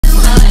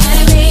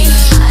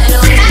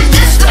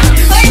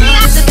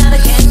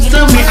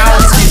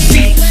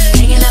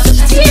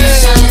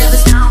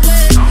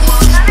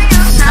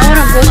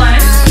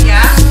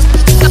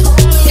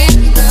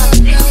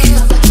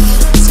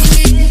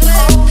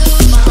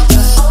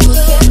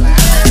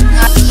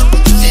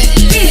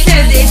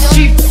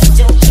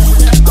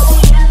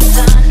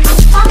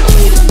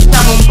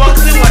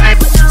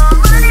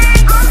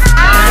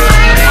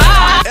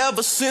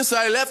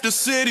left the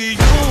city.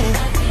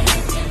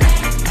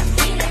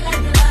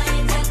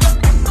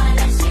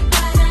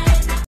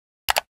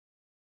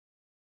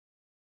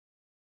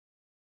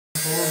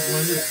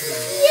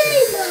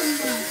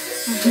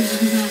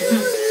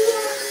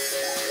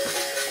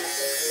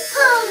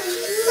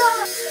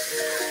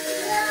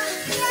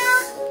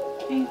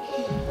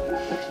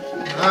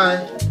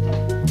 Hi.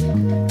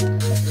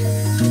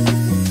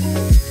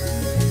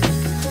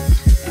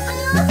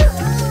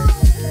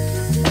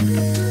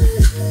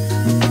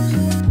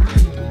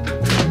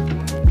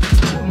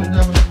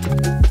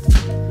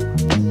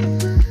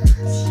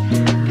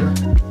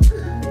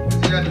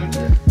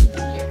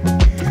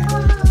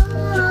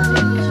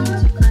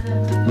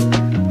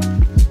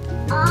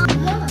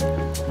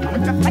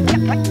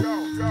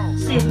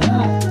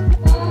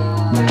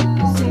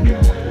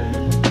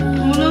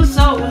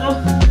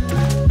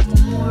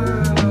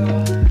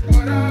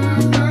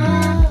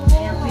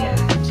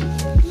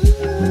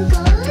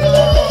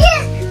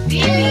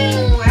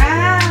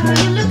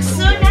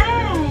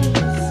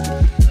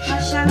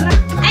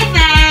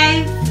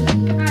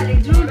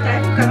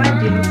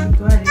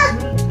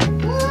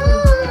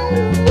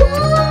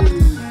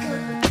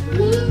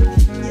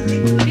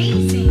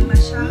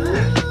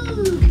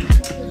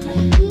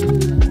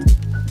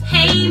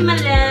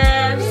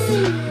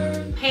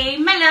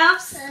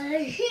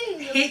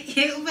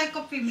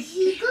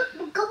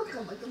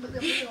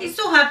 He's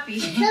so happy.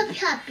 So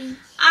happy.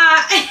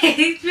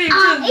 It's very oh,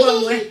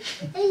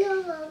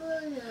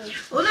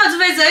 not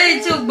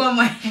very too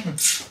bummer.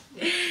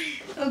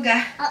 Oga.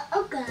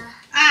 Oga.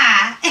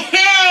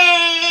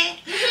 Hey.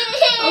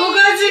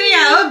 Oga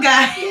Junior, Oga.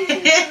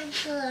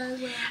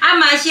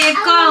 I'm a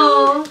sheko.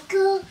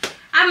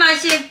 I'm a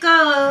sheko.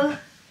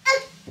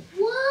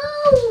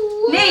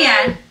 Wow.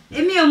 Neyan,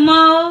 emi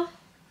mo.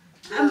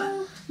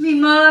 Me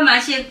mo, I'm a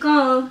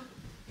sheko.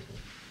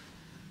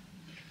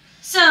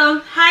 So,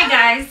 hi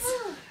guys,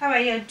 how are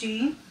you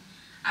doing?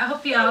 I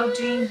hope you're all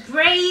doing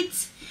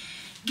great.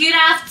 Good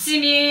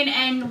afternoon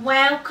and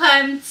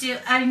welcome to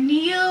a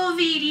new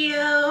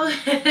video.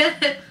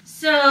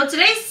 So,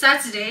 today's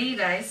Saturday, you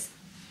guys,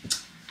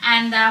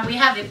 and we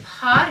have a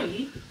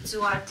party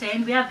to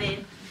attend. We have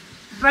a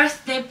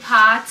birthday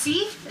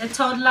party, a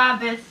toddler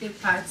birthday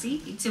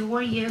party. It's a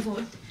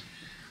 1-year-old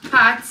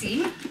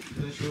party.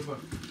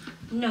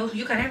 No,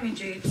 you can help me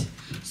do it.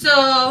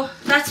 So,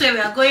 that's where we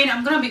are going.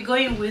 I'm going to be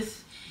going with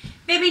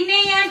Baby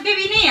Naya.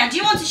 Baby Naya, do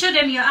you want to show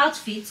them your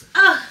outfit?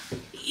 Oh,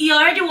 you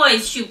already wore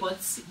his shoe, but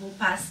we'll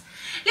pass.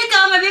 Look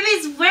how my baby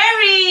is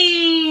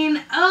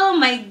wearing. Oh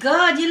my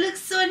god, you look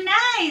so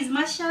nice.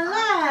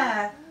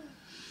 Mashallah.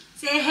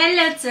 Say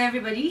hello to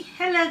everybody.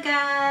 Hello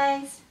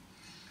guys.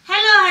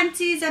 Hello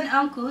aunties and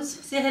uncles.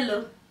 Say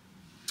hello.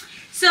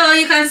 So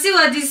you can see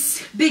what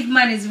this big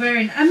man is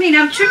wearing. I mean,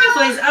 I'm tripping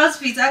for his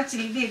outfit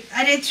actually, babe.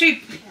 I did trip.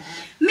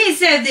 Me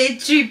said they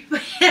trip.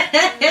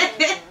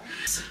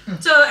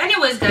 So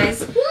anyways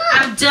guys,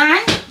 I'm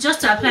done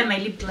just to apply my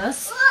lip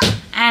gloss.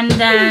 And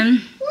Niyan,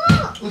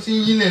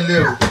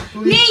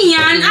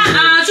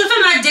 show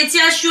my dirty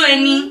show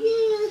any.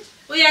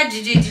 Oh yeah,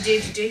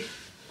 DJ.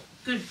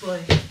 Good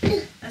boy.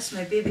 That's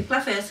my baby.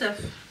 Clap for yourself.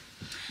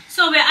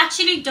 So we're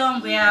actually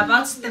done. We are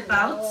about to step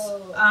out.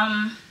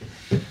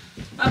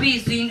 Bobby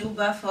is doing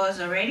Uber for us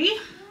already.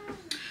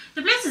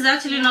 The place is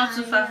actually not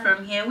too far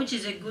from here, which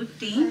is a good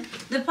thing.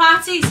 The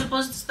party is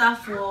supposed to start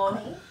for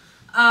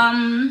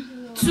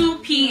 2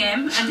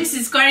 p.m. and this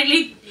is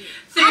currently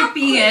 3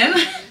 p.m.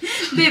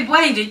 Babe,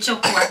 why did you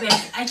choke?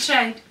 I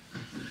tried.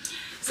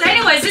 So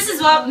anyways, this is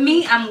what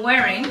I'm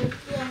wearing.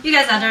 You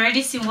guys had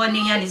already seen what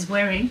Niyan is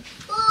wearing.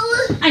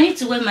 I need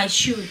to wear my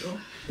shoe though.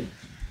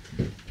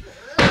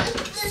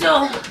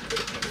 So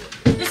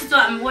this is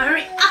what I'm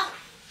wearing. Ow!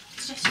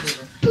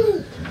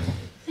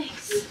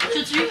 Thanks.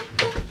 2, 3.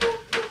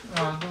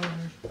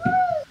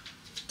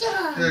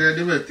 Yeah,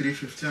 they were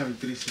 350 and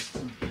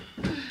 316.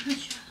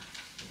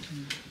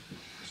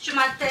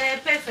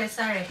 Chumate perfect,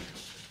 sorry.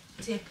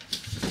 Take.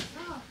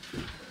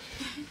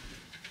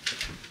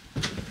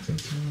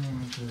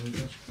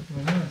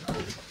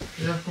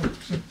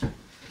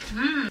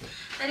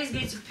 That is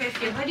going to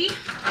perfect your body.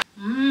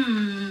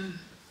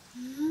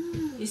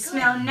 You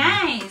smell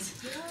nice.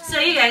 So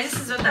you guys,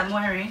 this is what I'm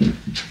wearing.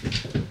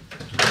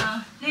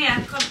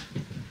 Yeah, come.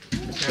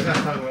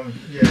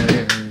 Yeah.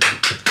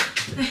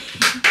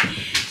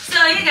 So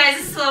you guys,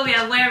 this is what we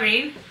are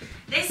wearing.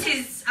 This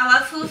is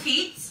our full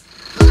feet.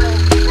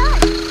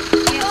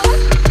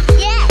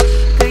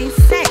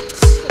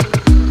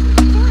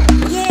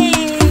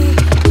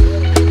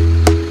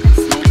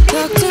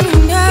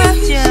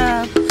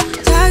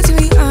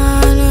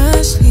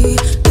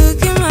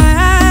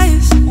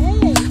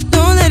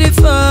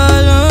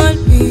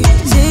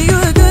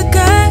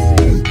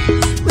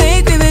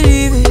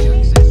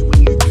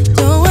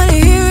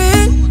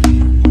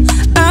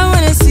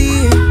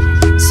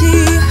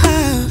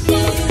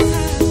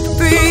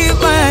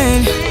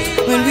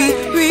 When we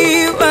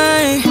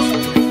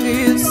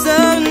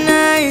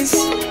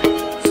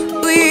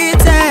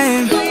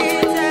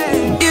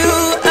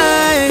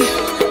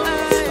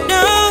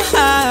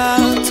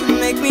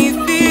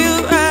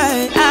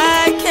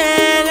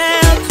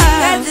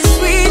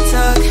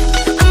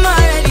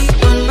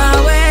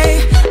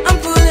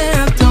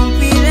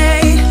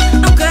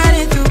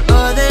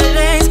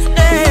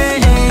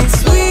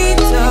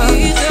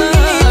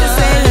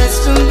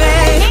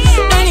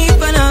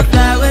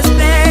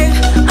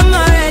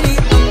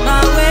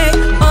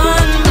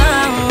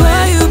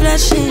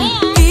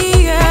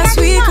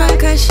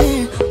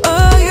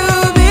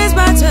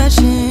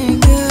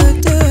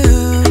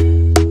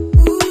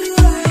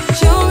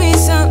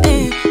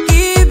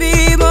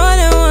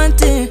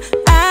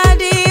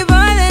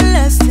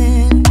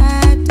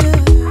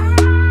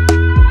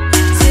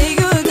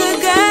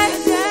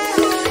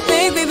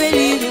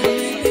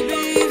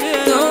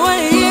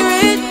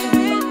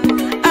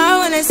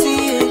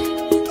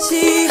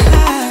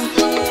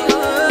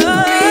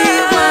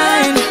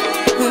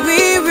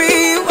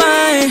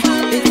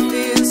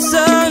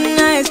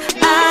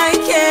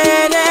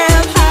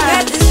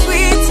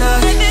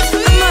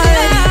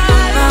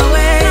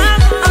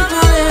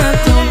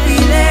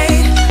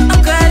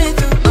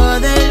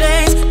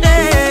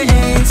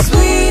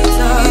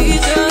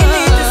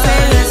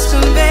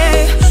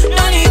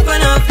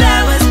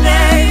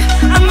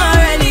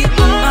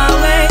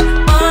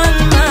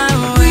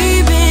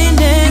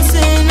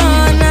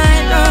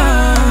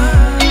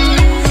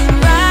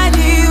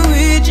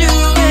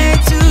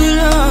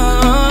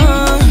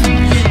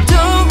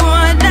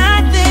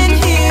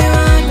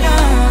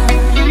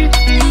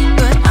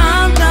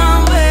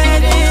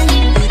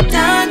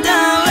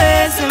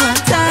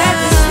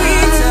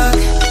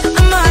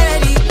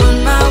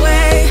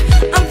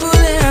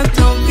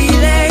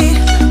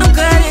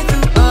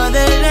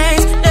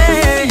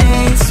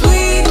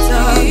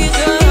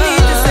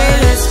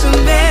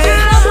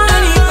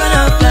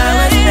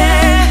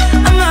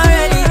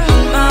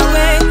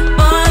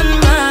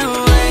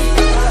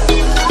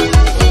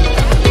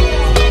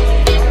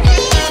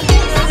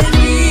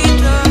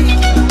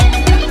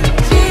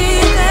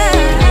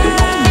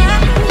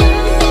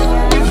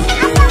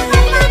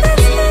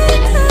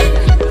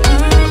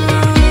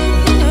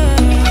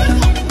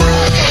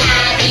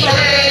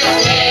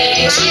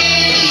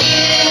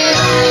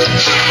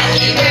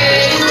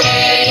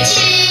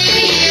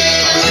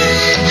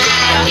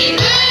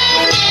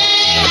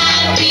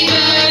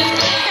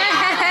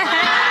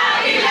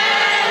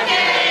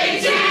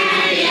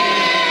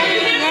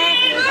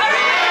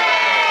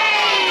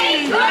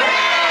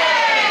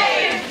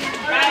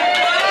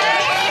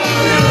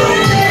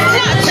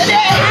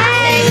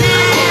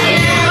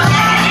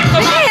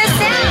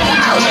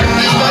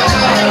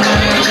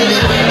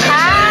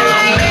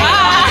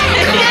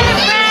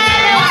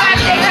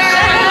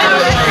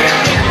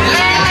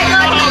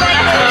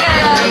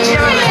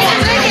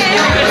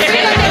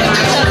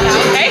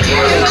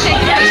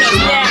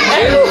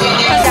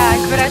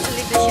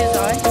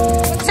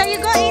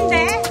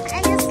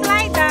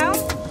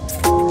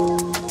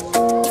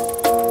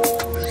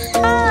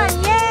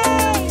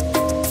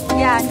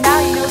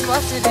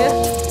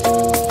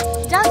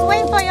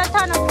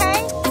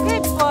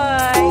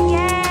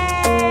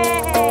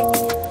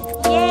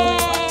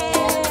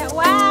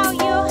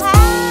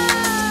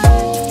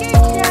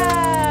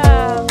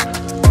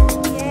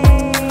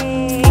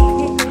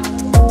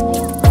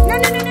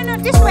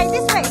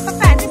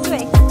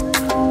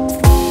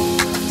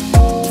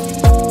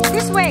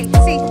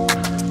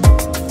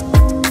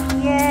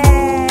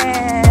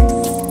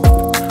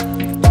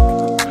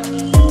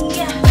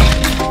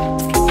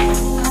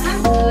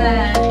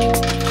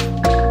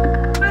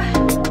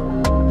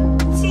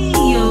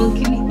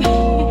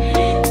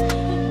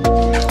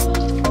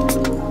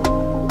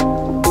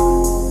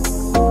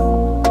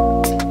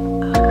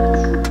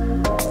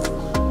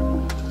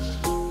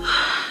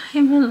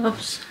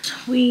Loves,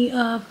 we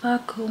are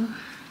back home.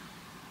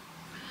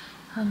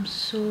 I'm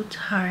so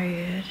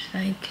tired.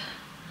 Like,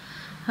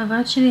 I've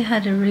actually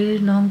had a really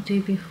long day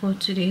before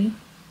today.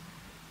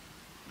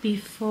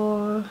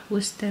 Before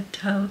we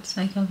stepped out,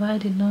 like I've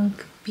had a long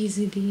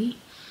busy day,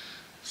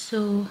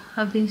 so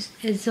I've been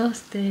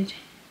exhausted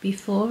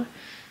before.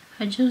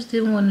 I just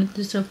didn't want to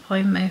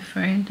disappoint my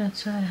friend,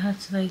 that's why I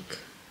had to like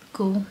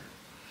go.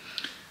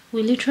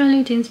 We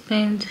literally didn't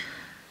spend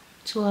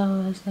 2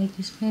 hours, like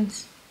we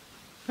spent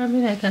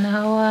probably like an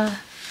hour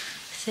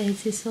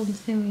 30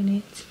 something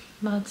minutes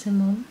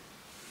maximum.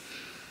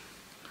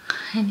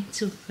 I need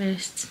to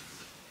rest.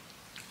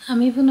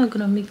 I'm even not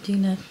gonna make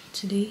dinner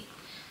today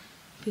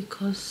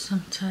because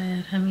I'm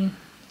tired. I mean,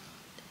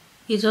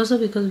 it's also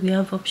because we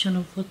have option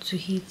of what to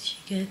eat,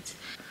 you get.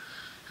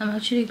 I'm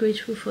actually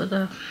grateful for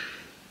that.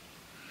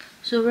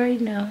 So right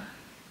now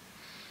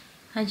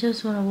I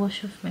just want to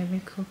wash off my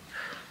makeup,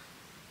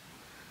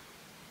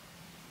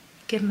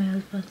 get my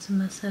husband to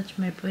massage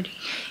my body.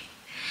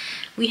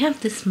 We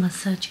have this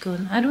massage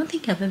gun. I don't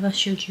think I've ever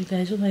showed you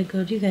guys. Oh my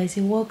god, you guys,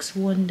 it works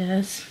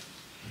wonders.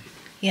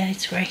 Yeah,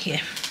 it's right here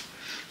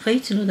for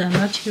you to know that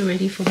I'm actually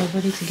ready for my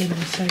body to get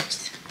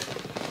massaged.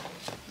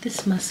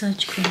 This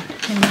massage gun,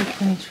 let me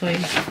open it for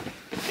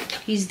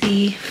you, is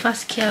the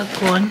Fast Care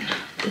gun.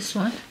 This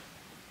one,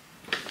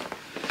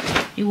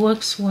 it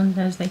works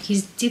wonders. Like,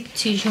 it's deep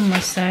tissue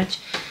massage,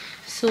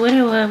 so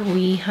whenever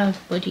we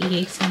have body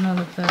aches and all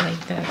of that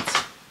like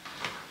that,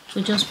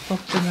 we just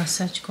pop the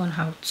massage gun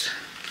out.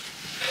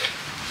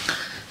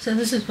 So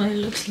this is what it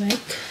looks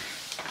like.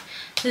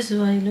 This is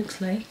what it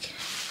looks like.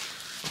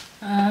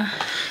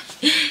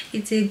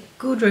 It's a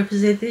good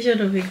representation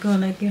of a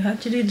gun. Like, it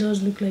actually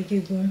does look like a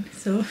gun.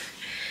 So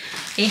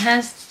it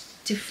has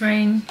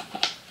different,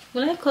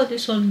 will I call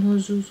this one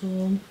nozzles,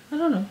 or I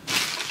don't know,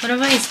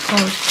 whatever it's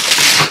called.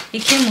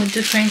 It came with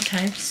different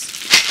types,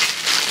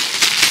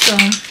 so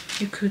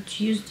you could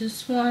use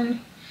this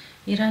one.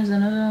 It has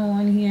another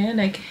one here.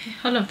 Like,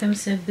 all of them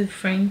serve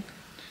different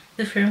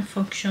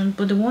functions,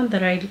 but the one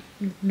that I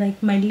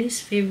like, my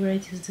least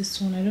favorite, is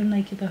this one. I don't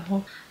like it at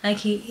all.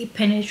 Like, it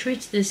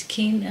penetrates the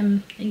skin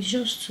and it's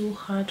just too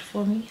hard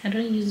for me. I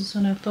don't use this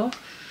one at all,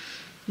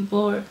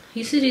 but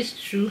you see this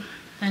too.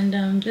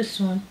 And this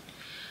one,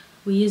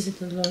 we use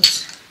it a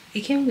lot.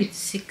 It came with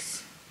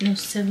 7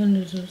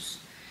 nozzles,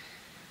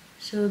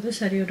 so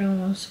these are the other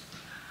ones.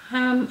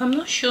 I'm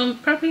not sure,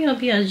 probably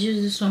Obi has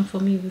used this one for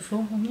me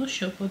before, I'm not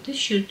sure, but this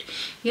should,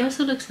 it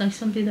also looks like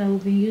something that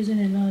we've been using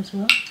a lot as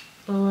well,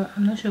 but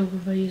I'm not sure if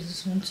we've ever used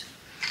this one too.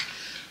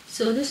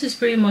 So this is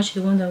pretty much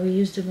the one that we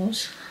use the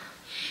most.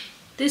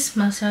 This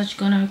massage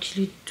gun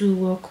actually do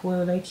work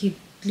well. Like, it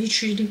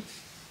literally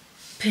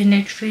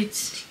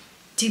penetrates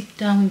deep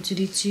down into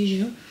the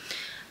tissue,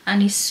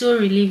 and it's so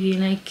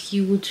relieving. Like,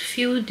 you would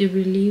feel the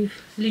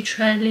relief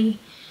literally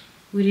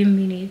within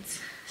minutes.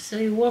 So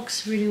it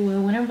works really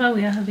well. Whenever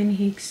we are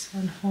having aches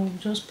and all,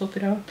 just pop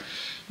it out.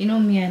 You know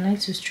me, I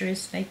like to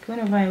stress. Like,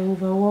 whenever I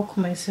overwork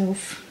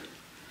myself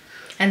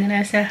and then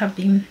I start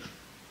having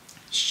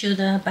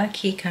shoulder,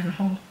 backache and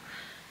all,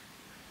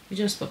 you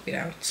just pop it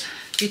out.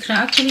 You can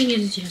actually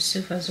use it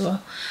yourself as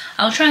well.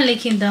 I'll try and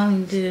link it down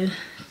in the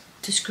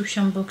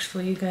description box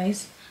for you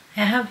guys.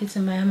 I have it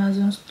in my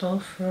Amazon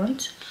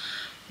storefront,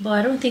 but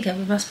I don't think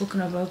I've ever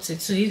spoken about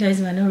it, so you guys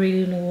might not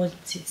really know what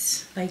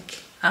it's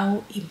like,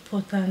 how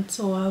important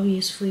or how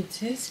useful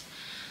it is.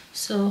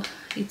 So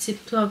it's a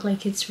plug,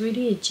 like, it's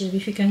really a gel.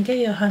 If you can get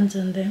your hands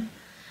on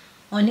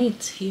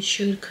it, you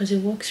should, because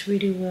it works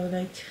really well.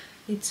 Like,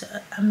 it's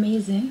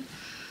amazing.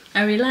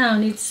 I rely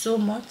on it so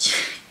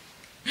much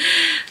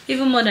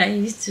even more than I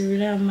used to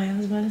rely on my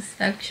husband's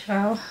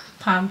actual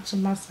palm to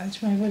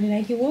massage my body.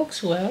 Like, it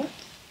works well.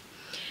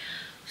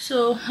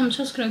 So I'm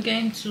just gonna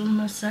get into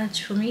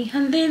massage for me.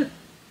 And then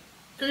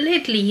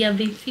lately I've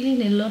been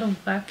feeling a lot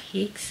of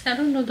backaches. I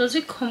don't know, does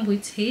it come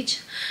with age?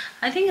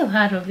 I think I've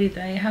heard of it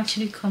that it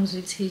actually comes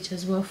with age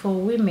as well for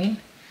women.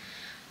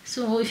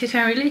 So if you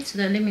can relate to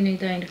that, let me know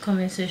that in the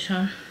comment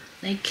section.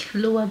 Like,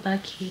 lower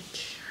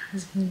backache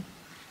has been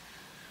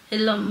a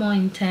lot more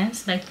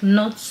intense, like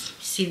not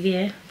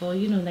severe, but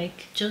you know,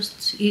 like,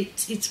 just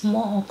it's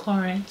more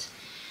occurrent.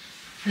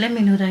 Let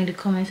me know that in the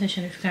comment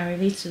section if you can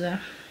relate to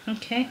that.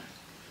 Okay,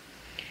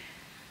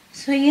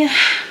 so yeah,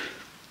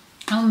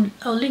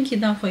 I'll link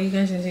it down for you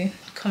guys in the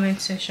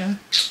comment section.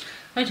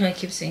 Why do I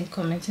keep saying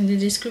comment? In the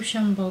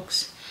description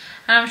box.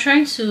 I'm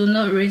trying to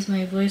not raise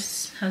my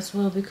voice as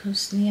well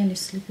because Leon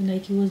is sleeping.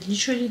 Like, he was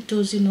literally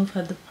dozing off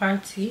at the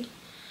party,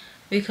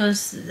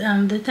 because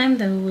the time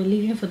that we were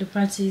leaving for the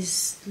party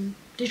is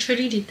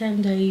literally the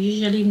time that he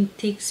usually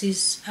takes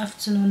his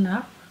afternoon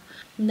nap.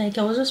 Like,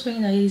 I was just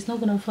praying that he's not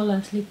gonna fall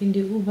asleep in the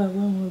Uber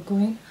when we're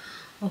going,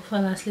 or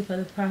fall asleep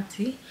at the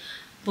party.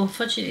 But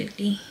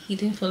fortunately he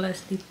didn't fall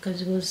asleep,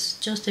 because it was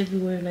just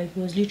everywhere. Like, he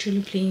was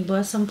literally playing. But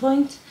at some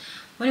point,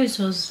 when it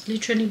was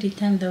literally the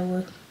time that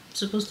we're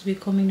supposed to be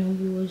coming home,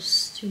 he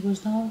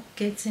was now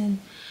getting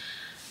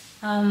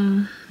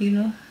you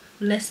know,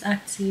 less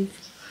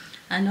active.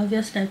 And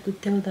obviously I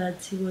could tell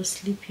that he was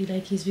sleepy,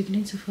 like he's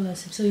beginning to fall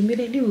asleep. So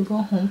immediately we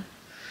got home,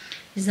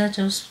 is that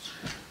just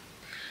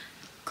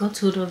got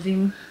hold of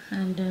him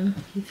and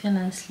he fell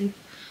asleep.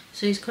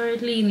 So he's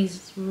currently in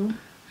his room.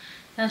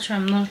 That's why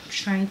I'm not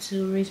trying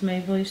to raise my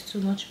voice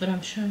too much, but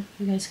I'm sure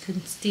you guys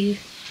can still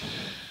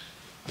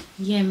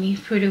hear me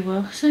pretty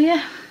well. So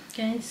yeah,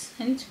 guys,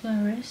 I need to go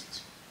and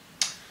rest.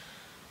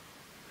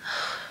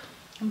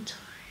 I'm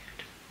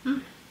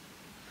tired.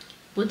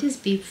 Would this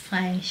be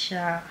fine,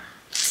 Sha?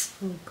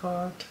 Oh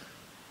god.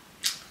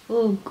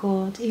 Oh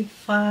god, a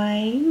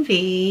fine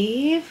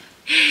babe.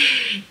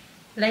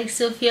 Like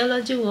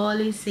Sophiology will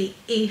always say,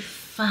 a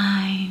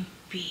fine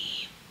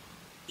babe.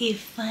 A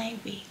fine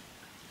babe.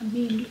 I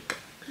mean, look.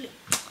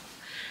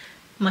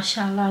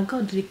 Mashallah,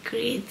 God the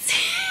great.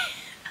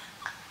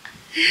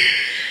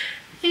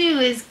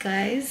 Anyways,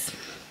 guys,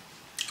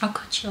 I'll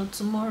catch you all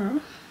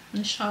tomorrow.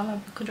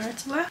 Inshallah, we could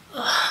write about.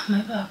 Oh,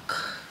 my back.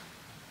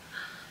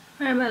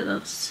 Alright, my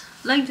loves.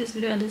 Like this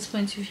video at this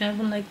point if you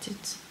haven't liked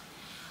it.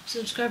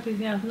 Subscribe if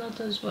you have not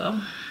as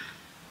well.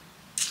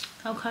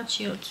 I'll catch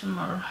you all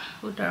tomorrow.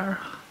 Udar.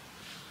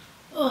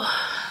 Oh.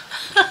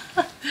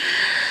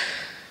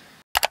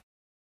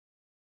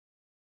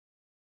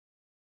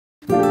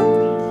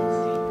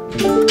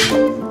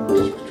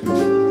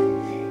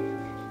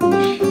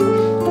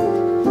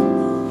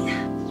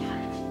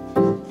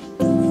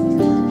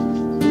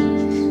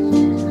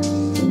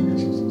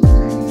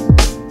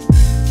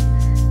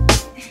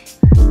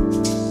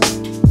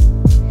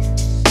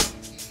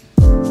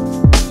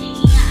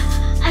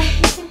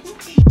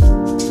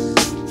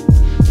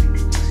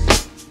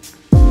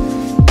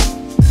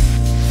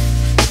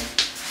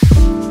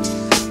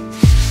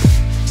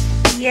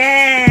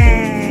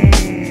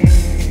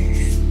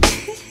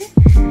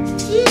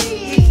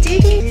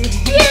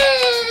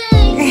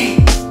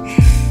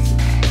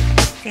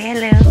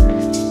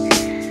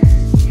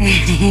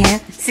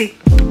 See,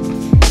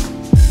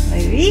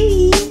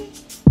 baby.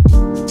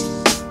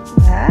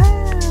 Wow.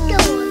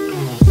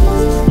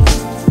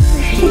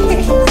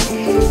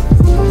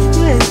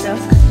 Who is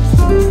dog?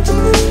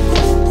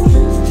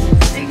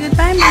 Say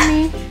goodbye,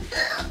 mommy.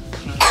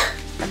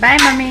 Bye,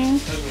 mommy.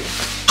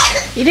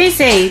 You didn't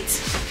say it.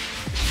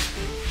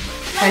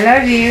 I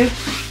love you.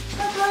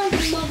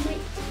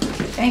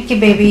 Thank you,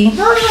 baby.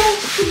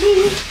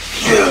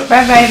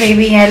 Bye, bye,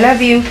 baby. I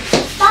love you.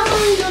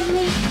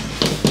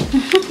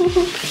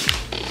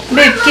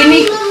 Babe, can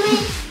you?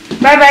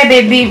 Bye bye,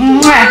 baby.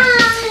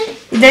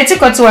 They took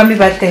her to a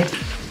birthday.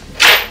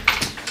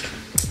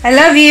 I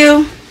love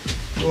you.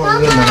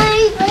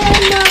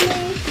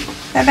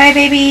 Bye bye,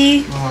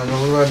 baby.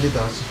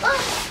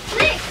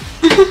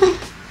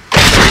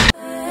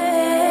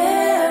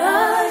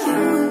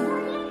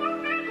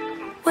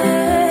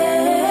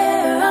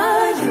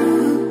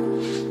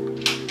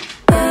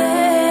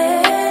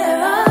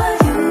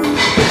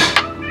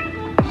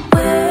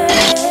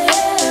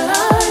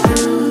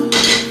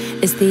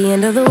 The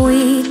end of the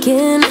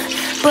weekend,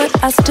 but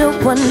I still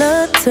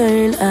wanna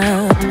turn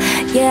up.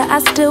 Yeah, I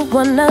still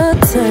wanna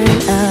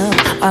turn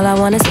up. All I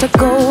want is to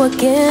go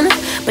again,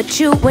 but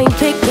you ain't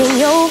picking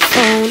your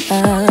phone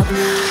up.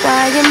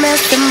 Why you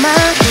messing my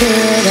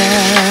head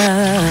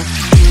up?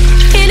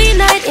 Any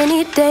night,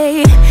 any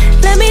day,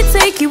 let me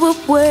take you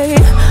away.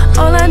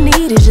 All I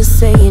need is just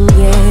saying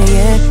yeah,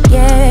 yeah,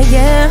 yeah,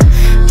 yeah.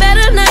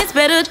 Better nights,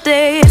 better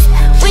days,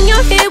 when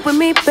you're here with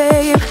me,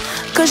 babe.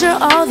 'Cause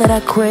you're all that I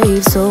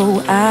crave,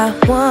 so I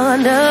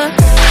wonder,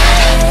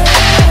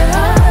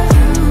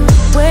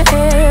 where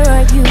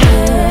are you?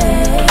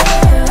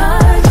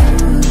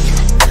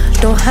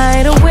 Don't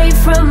hide away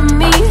from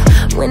me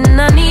when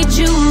I need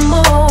you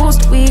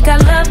most. We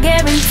got love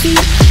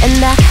guaranteed,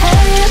 and I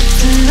have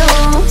to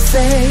know,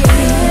 say,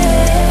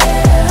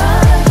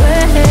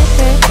 where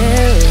are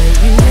you?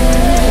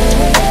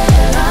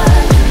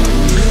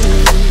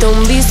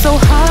 Don't be so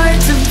hard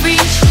to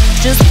reach,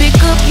 just pick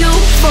up your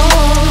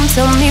phone.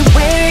 Tell me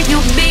where you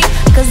be,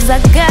 'cause I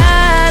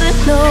gotta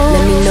know.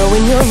 Let me know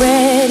when you're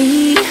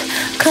ready,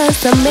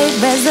 'cause I made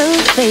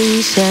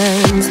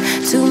reservations.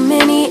 Too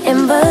many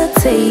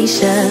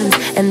invitations,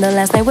 and the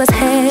last night was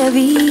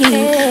heavy.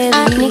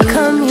 I need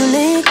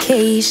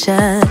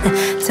communication.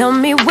 Tell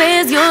me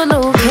where's your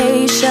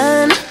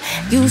location.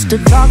 Used to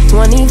talk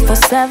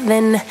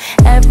 24/7,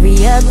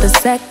 every other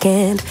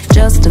second,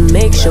 just to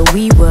make sure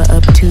we were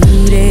up to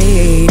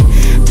date.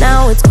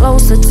 Now it's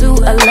closer to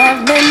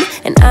 11,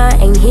 and I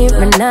ain't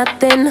hearing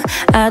nothing.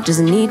 I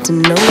just need to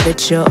know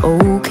that you're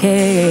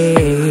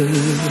okay.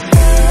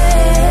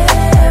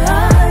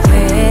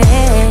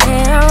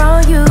 Where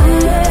are you?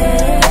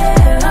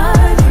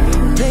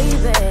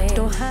 Baby,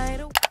 don't hide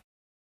away.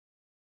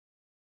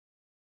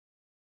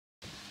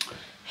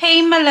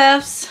 Hey, my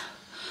loves.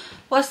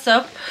 What's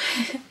up?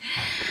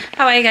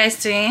 How are you guys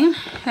doing?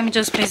 Let me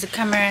just place the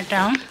camera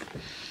down.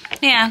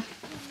 Yeah.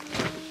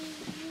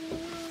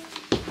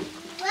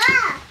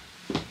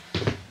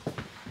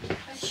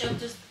 Let's shut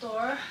this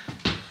door.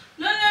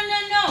 No.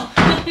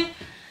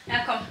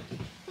 Now come.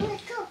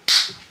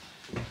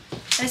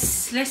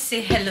 Let's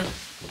say hello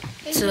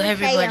to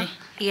everybody.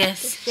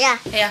 Yes. Yeah.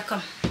 Yeah,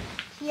 come.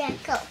 Yeah,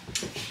 go.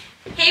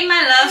 Hey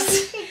my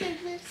loves,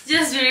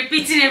 just be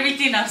repeating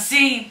everything I'm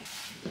saying.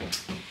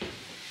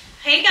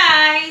 Hey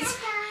guys,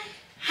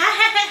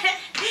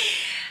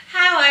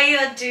 how are you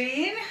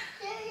doing?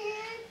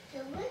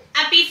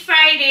 Happy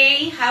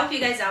Friday. I hope you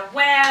guys are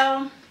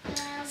well.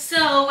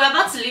 So we're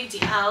about to leave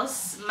the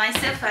house,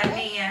 myself and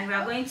me, and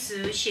we're going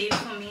to shave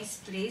for Miss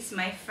place,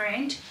 my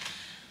friend.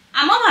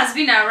 Our mom has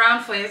been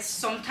around for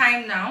some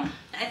time now.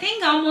 I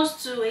think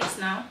almost 2 weeks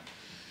now,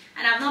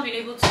 and I've not been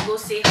able to go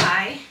say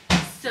hi.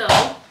 So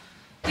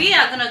we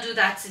are gonna do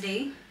that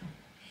today.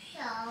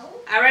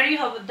 I already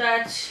hope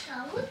that.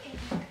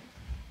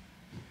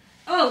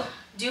 Oh,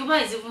 the Uber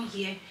is even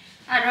here.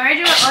 I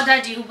already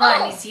ordered the Uber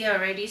and it's here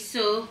already.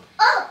 So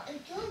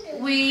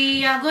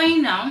we are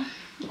going now.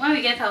 When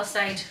we get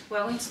outside,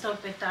 we're going to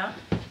talk better.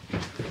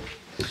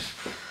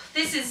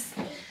 This is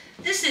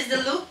the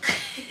look.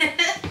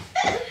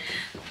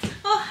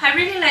 Oh, I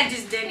really like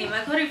this denim.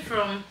 I got it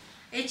from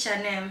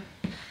H&M.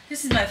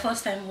 This is my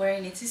first time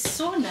wearing it. It's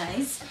so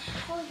nice.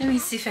 Let me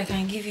see if I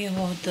can give you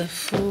all the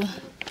full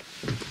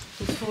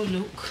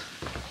look.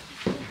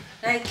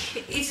 Like,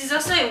 it is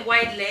also a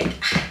wide leg.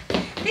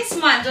 This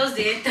man just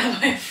didn't enter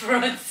my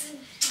front.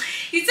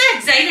 He's so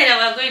excited that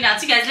we're going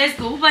out. You guys, let's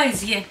go. Uber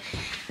is here.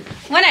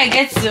 When I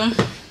get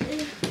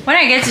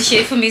to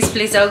shave for Miss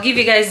place, I'll give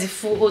you guys the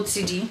full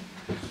OTD.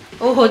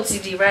 Oh,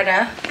 OTD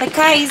rather. The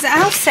car is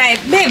outside,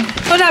 babe.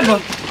 Hold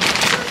up.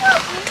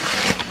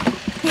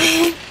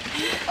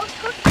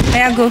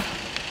 There, go.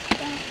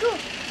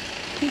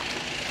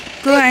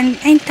 Go and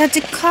enter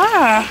the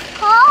car.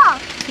 Car.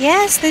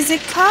 Yes, there's a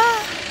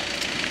car.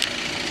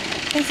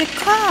 There's a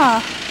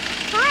car.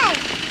 Hi.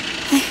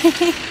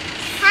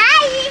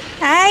 Hi.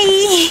 Hi.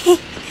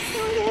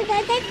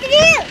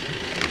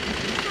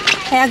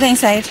 Yeah, go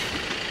inside.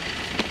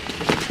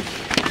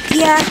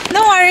 Yeah,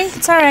 don't worry,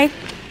 it's alright.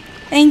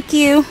 Thank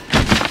you.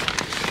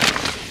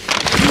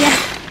 Yeah.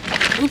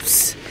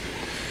 Oops.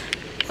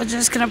 We're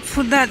just gonna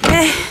put that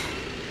there.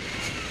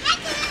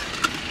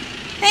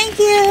 Thank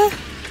you.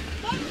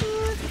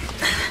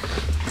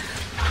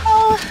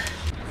 Oh.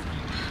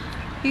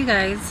 You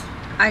guys,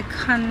 I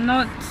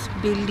cannot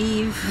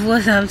believe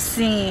what I'm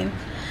seeing.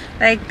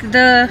 Like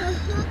the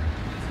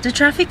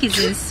traffic is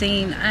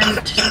insane, and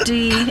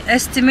the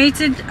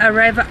estimated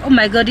arrival, oh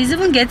my god, it's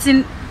even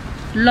getting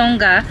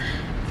longer.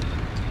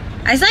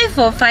 I saw it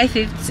for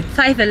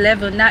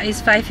 5:11, now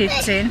it's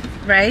 5:15,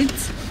 right?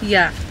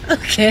 Yeah,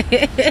 okay.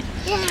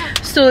 Yeah.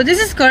 So this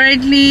is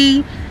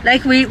currently,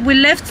 like, we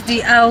left the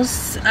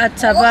house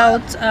at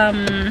about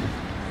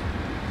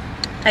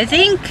I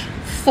think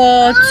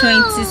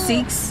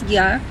 4:26.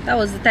 Yeah, that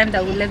was the time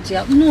that we left the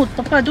house. No,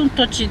 Papa, don't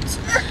touch it.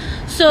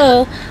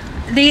 So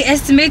the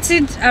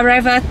estimated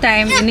arrival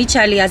time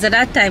initially, as at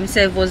that time,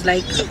 was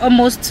like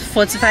almost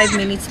 45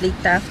 minutes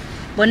later,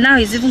 but now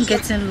it's even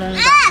getting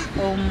longer.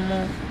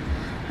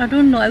 I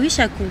don't know. I wish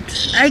I could.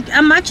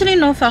 I'm actually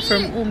not far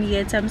from home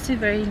yet. I'm still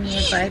very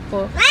nearby,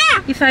 but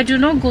if I do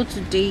not go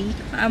today,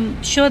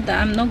 I'm sure that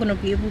I'm not gonna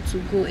be able to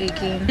go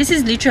again. This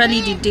is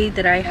literally the day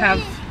that I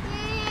have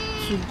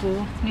to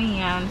go.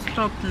 Yeah,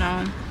 stop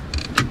now.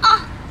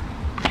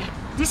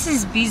 This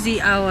is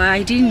busy hour.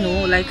 I didn't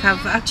know. Like,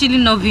 I've actually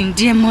not been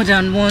there more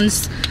than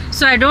once,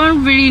 so I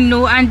don't really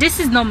know. And this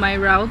is not my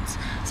route,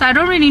 so I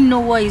don't really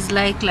know what it's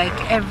like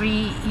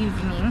every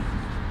evening.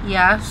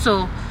 Yeah,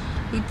 so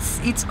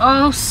it's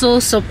all so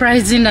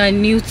surprising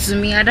and new to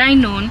me. Had I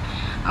known,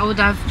 I would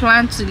have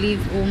planned to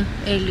leave home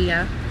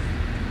earlier,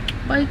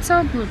 but it's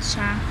all good,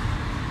 Sha.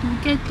 We'll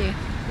get there,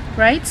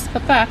 right,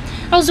 Papa?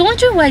 I was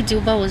wondering why the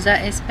Uber was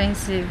that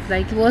expensive.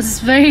 Like, it was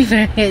very,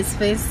 very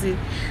expensive.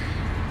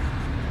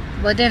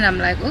 But then I'm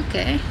like,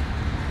 okay,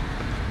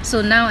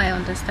 so now I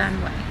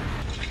understand why.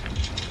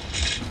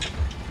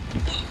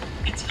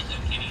 It's Hello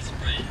Kitty's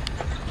friend,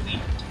 Brooklyn.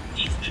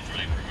 He's the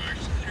driver of our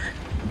scooter.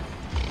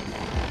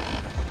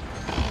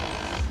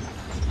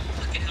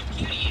 Look at how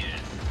cute he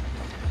is.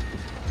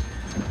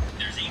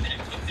 There's even a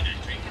coconut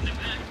drink in the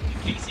back in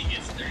case he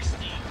gets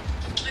thirsty.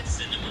 Let's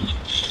send him a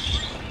look.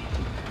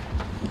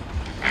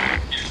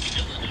 There's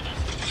still another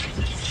surprise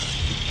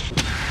inside.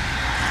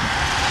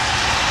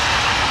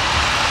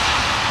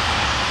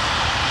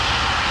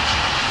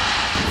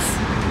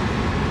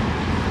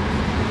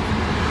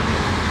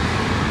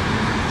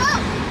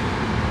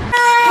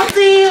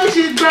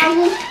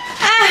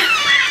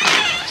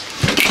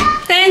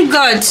 Thank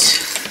God.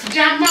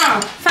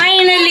 Jamal.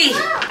 Finally.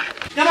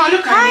 Jamal,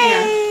 look at me.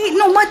 Hi.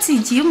 No,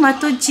 Matiji,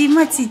 Matoji,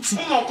 Matiji.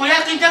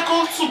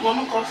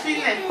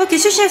 Okay,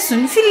 ṣẹ̀ṣẹ̀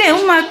sùn. Fílẹ̀, ó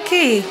máa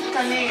ké.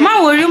 Má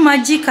worry, ó máa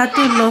jí ká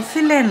tó lọ.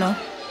 Fílẹ̀ náà.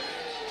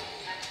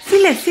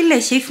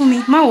 Fílẹ̀ ṣe fún mi.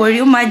 Má worry,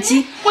 ó máa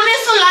jí.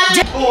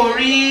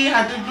 Ori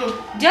àdúgbò.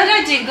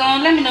 Jọ́jọ́jì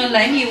gan, let me know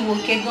like me wò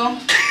ké gan.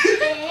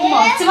 Come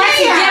on, tí wọ́n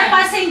ti jẹ́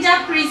passenger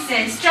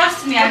princess,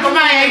 trust me, I don't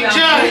know where you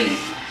are going.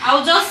 I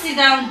will just sit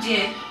down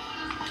there.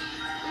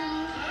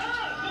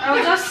 I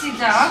will just sit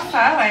down. How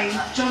far are you?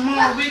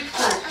 Jamal, wake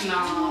up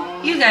now.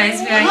 You guys,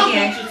 we are here. I'm not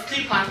going to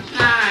sleep at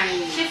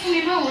night.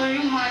 Tiffany, don't worry,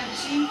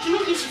 Margie. I'm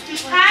not going to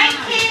sleep at Hi,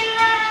 night.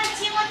 Kayla.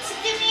 Do you want to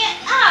give me a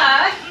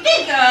hug?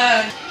 Big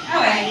hug. How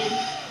are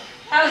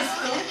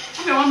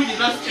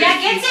You're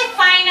getting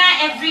finer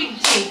every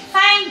day.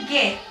 Fine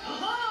girl.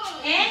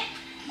 Eh?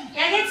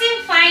 You're getting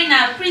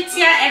finer,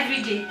 prettier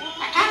every day.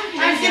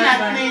 It's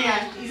not at me.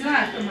 It's not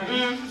at home.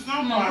 It's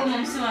not Mom, come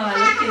on, see my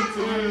look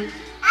into.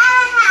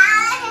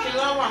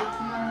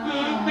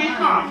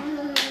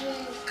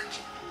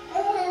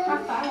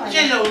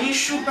 Hello, you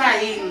should buy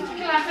it.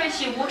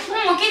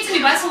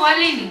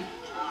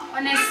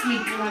 Honestly.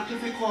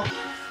 Difficult.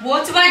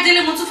 What about the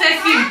motor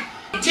film?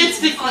 It's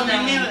the corner.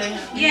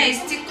 Yeah,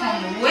 it's still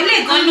coming. Well,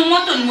 they got no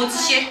motor in motor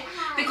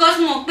because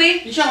no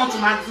pay. You want to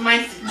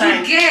maximize the To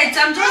time. get,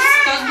 I'm just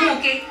because no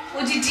okay.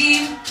 ODD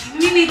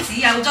minutes,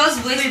 I will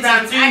just waste it.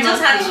 I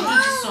just had to do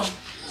this song.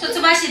 So to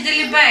buy she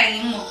deliver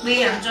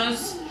I'm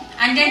just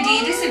and then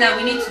this thing that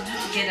we need to do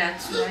together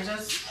too. I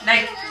just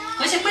like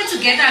we should put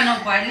together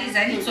enough, but at least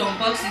I need to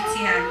unbox it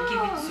here and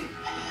give it to you.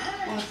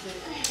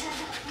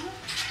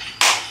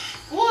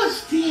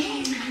 What's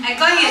this? I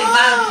got you a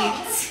bag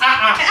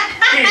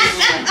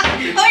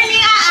Only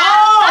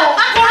Oh,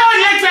 come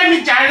on, let me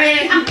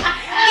Jare.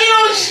 You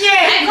don't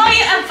share. I got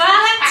you a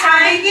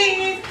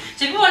Valentine.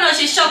 So people know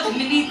she shop with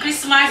mini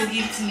Christmas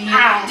gift me.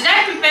 Did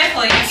I prepare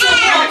for you? So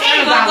you want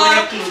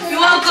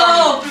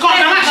go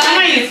prepare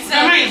gift.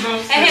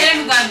 Hey, let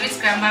me go and greet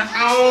grandma.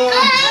 Oh,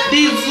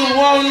 this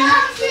one.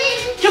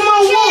 Come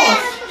on,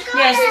 what?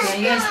 Yes,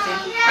 dear.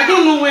 I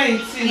don't know where it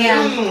is. Yeah.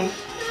 I don't know.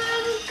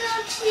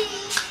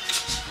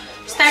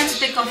 It's time to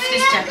take off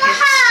this jacket.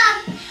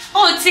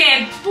 Oh,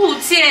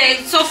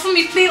 so for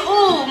me,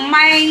 oh,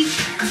 my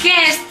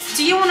guest,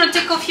 do you want to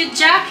take off your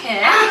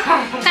jacket?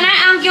 Can I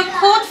hang your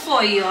coat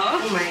for you? Oh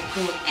my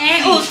God.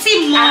 Oh,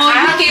 more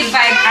UK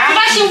vibe.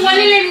 But she won't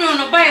let me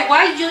know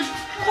why you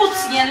put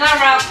your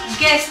Lara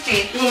guest.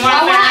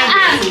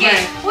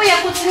 Oh,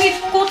 yeah, put me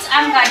coat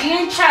anger. You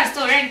ain't trust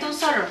or ain't to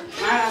sorrow.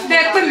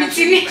 They're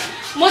committing.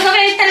 Most of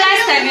it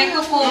last time I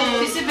go for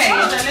this event.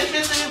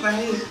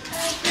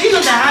 You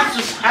know that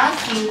I have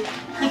to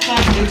put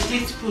on the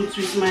seat put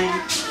with my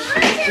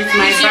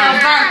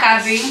bank,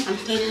 Abby. I'm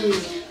telling you.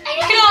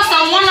 You know,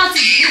 someone not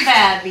to deliver,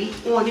 Abby.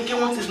 Oh, they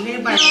can't want to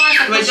deliver.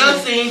 We're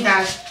just saying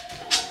that.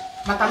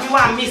 But I mean,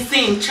 what I'm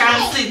missing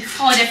transit.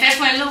 Oh, the first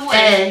one look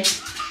well.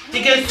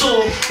 They get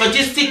so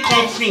logistic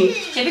company.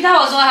 Maybe that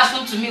was what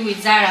happened to me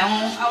with Zara.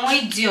 I'm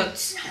an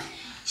idiot.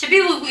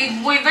 Maybe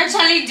we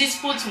eventually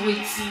dispute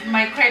with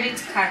my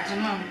credit card, you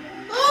know.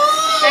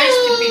 Very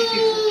stupid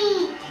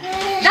people.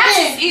 That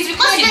is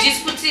because you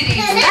disputed it.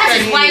 That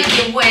is why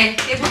they were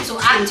able to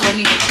act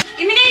on it.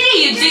 Immediately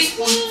you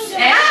dispute,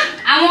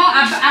 I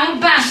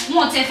want bank,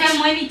 want to have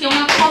money to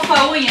cover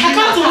away. I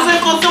can't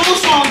also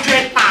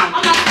 £100.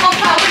 I'm a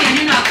cover away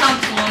in your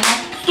account.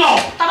 Stop.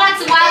 About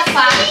to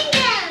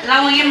Wi-Fi.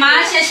 When you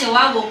match,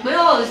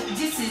 oh,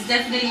 this is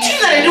definitely.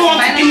 They don't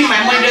want to give me my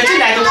money. They think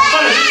that they will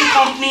call a big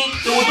company.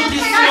 They will do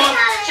this.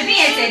 Should be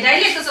said that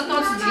they also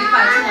come to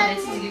deliver.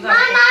 They say they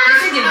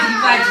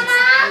delivered it.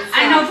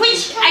 And of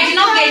which I did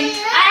not get.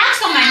 I asked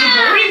for my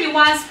neighbor, bring me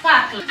one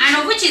spark. And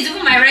of which is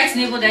even my right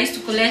neighbor that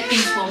used to collect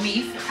things for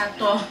me if at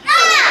all.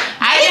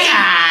 Hi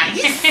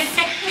guys.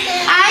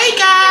 Hi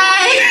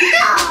guys.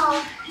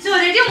 So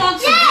they didn't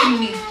want to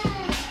give me.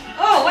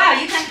 Oh wow,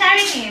 you can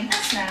carry him.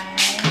 That's nice.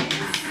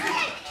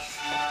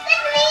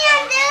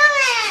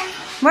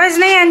 What's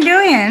Leon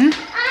doing?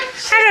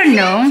 I don't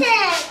know.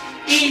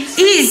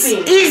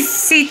 He's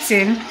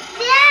sitting.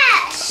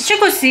 Yes.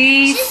 Check out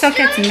see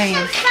socket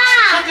Leon.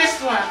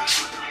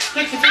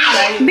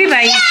 Be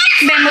by.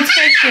 Be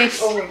motivated.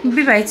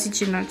 Be by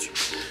teaching not.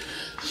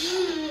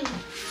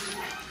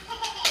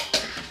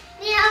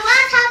 Yeah,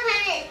 what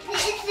happened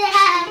is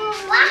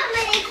what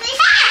happened is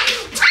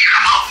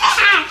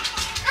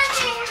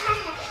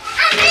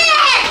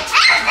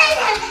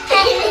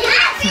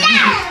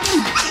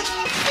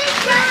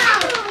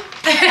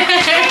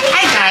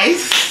Hi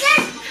guys.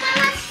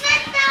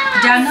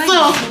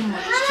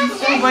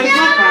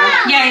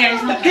 Yeah,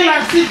 it's not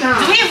bad. Sit down.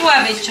 Do we even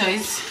have a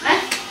choice? I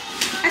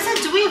said,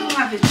 do we even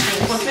have a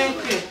choice?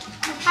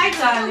 Hi,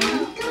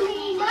 darling.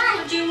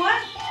 What do you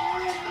want?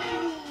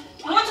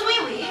 You want to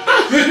wee-wee?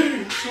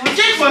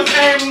 Check for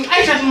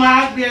I should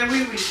mark the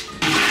wee-wee.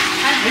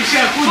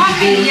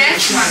 Yes.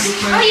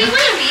 Oh, you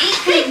wee-wee?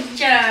 Good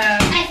job.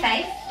 High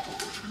five.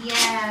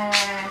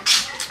 Yeah.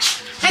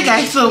 Hey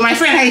guys, so my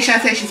friend Aisha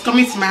said she's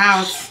coming to my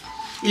house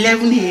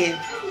 11 a.m.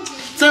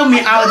 Tell me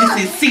how this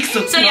is 6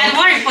 o'clock. So you're the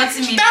one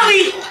reporting me. Tell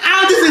me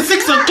how this is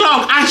 6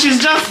 o'clock and she's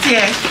just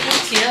here.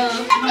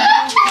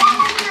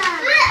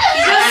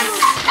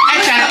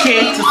 Aisha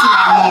came to see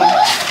my mom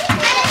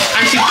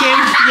and she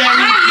came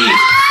bearing gifts.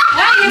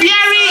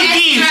 Bearing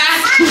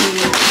gifts.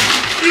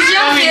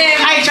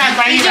 Aisha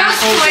buying her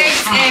phone.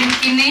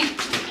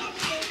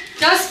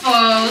 Just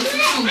for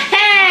two.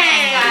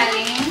 Hey!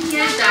 Darling.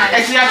 Yes, darling.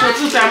 Actually, I told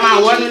her I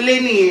want to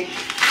learn it.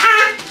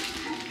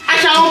 I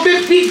shall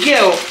be big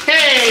girl.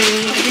 Hey!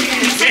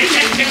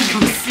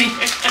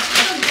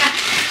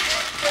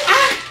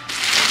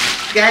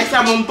 Guys,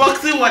 I'm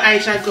unboxing what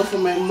Aisha got for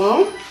my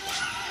mom.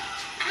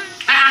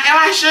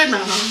 I should now.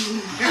 Why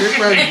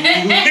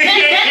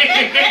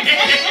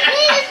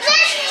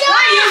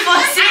are you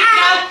bossing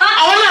up?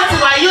 I want her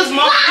to use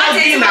more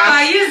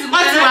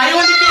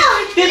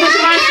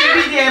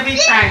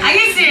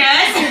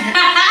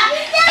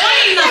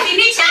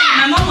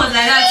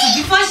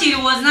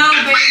was now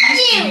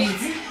very used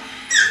to it.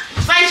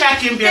 Aisha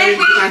came bearing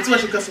me. That's what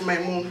she got from my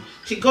mom.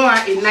 She got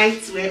her a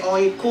night wear or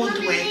a cold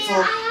wear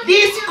for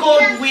this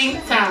cold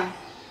winter.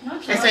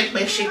 It's like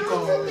my she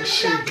go.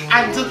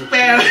 I took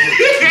pair.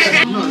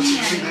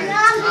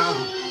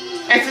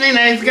 Actually,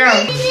 nice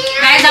girl.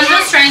 Guys, I'm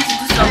just trying to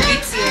do some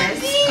bits here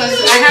because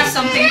I have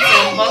something to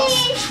unbox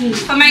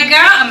for my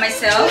girl and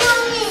myself.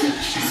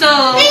 So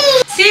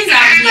since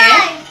I'm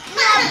here,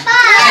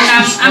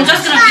 and I'm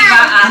just gonna give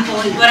her a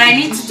boy, but I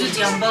need to do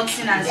the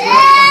unboxing as well.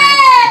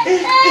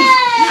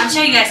 I'm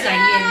sure you guys can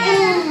hear me.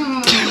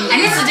 I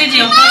need to do the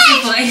unboxing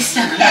for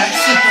Instagram,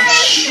 so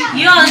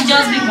you all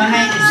just be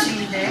behind the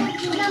scene there.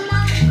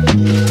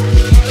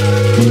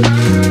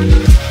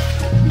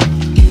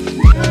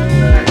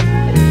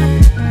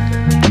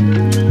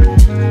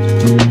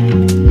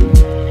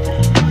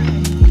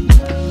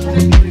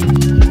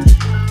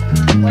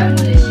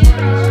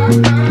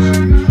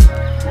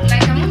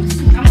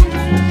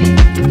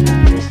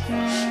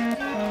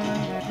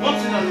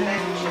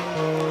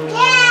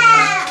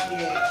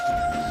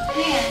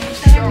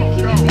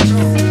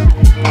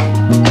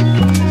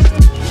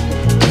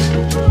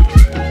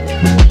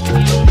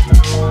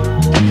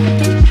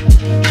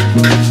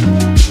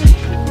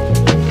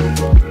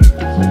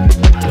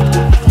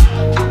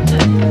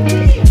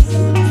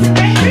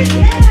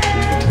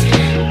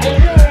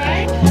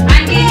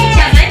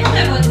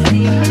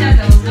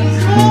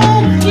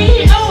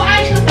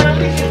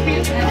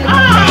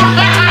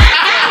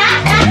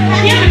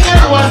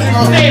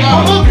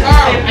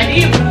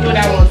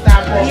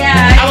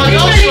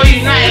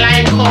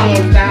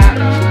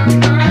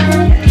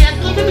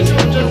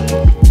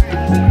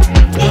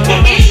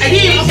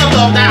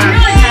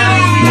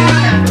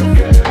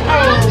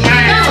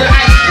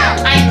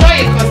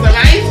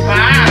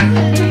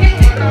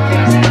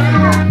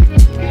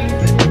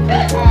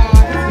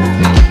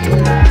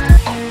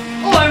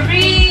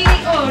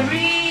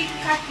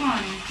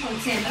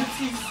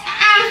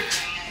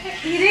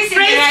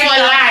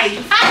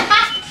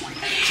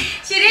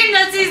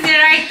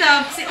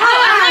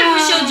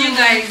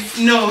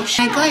 No,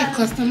 I got a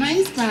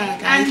customized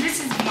bag, and this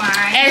is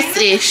mine.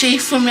 SA, she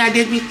for me, I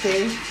did with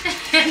it.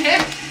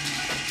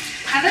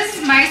 And this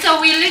is mine.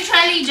 So we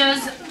literally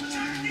just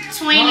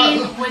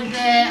twinning with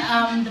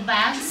the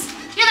bags.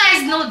 You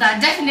guys know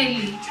that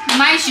definitely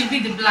mine should be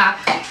the black.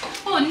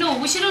 Oh no,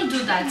 we shouldn't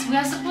do that. We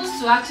are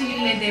supposed to actually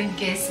let them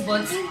guess,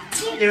 but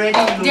they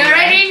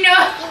already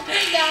know.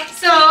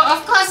 So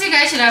of course you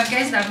guys should have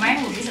guessed that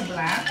mine will be the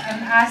black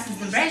and ours is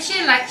the red.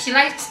 She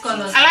likes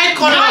colors. I like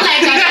colors. Not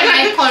like I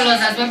like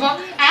colors as well,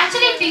 but I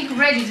actually think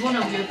red is one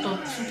of your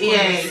top 2 colors.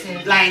 Yeah,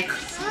 like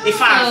in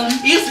fact,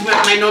 it used to be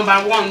my number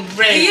 1,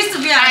 red. It used to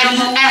be our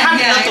number 1. I have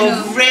a lot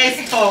of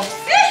red stuff,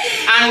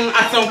 and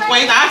at some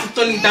point I had to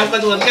turn it down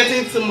because it was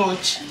getting too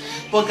much.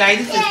 But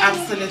guys, this is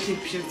absolutely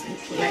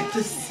beautiful. Like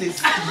this is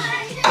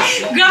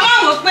Grandma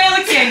will play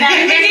with you.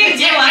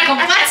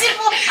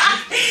 Compatible.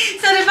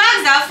 So the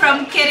bags are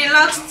from Katie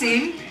Lock's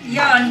team.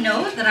 Y'all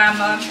know that I'm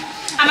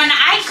an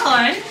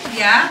icon.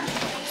 Yeah.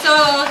 So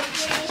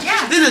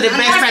yeah. This is the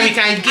best time you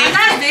can give.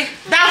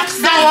 That's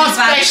one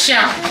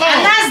special. Oh.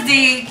 And that's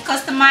the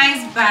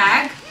customized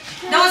bag.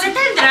 There was a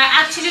time that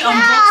I actually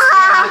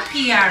unboxed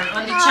PR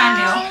on the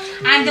channel,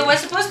 and they were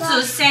supposed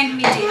to send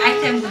me the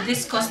item with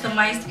this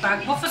customized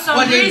bag, but for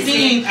some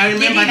reason, I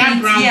remember that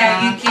brown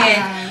bag.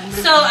 Yeah.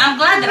 So I'm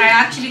glad that I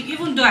actually,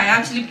 even though I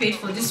actually paid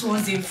for this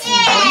ones in full,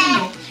 but you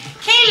know,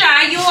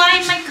 Kayla, you are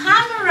in my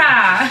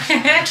camera.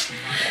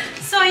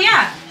 So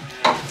yeah,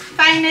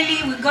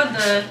 finally we got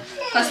the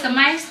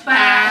customized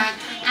bag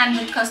and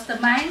the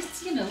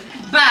customized, you know,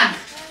 bag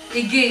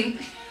again.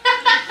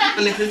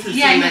 Yeah, so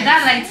nice.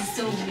 That light is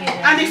so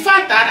weird. And the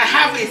fact that I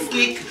have a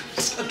sleek.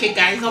 Okay,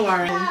 guys, don't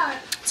worry.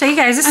 So you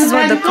guys, this is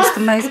what the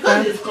customized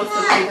bag. Because it's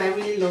customized, I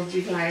really love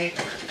it. Like,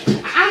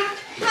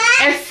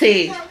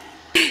 essay.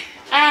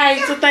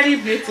 It's totally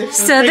beautiful.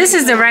 So this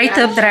is the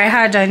write-up that I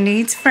had on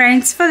it.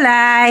 Friends for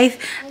life.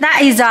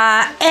 That is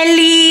our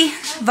early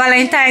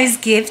Valentine's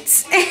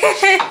gifts.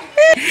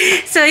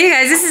 So you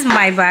guys, this is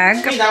my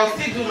bag. AS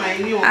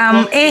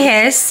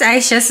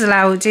Aisha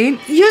Salaudin.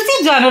 You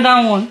still do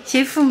another one.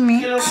 She for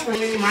me.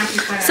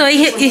 So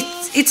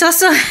it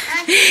also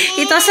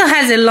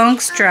has a long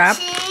strap.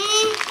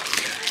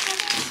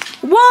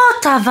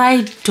 What have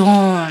I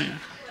done?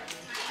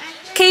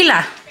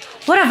 Kayla,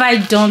 what have I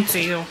done to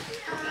you?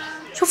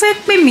 So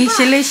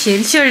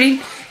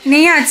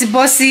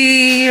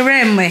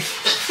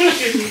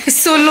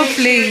solo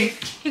playing.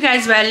 You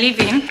guys were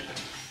leaving.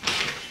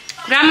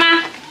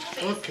 Grandma.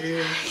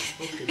 Okay.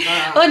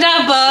 Bye.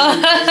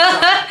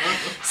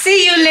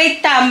 See you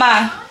later,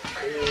 ma.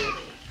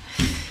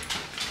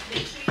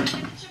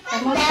 I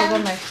must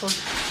forget my phone.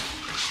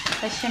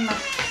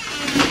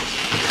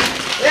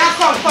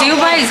 The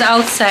Uber is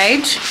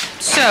outside,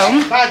 so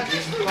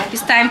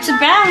it's time to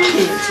bounce.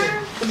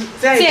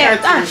 Let's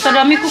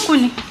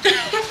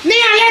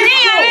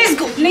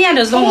go. Nia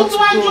does not want to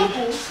go.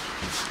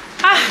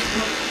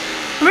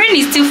 Rain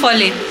is still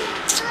falling.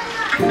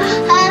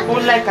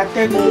 Like a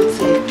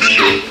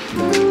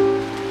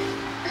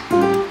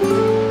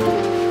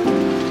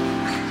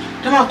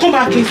Come on, come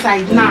back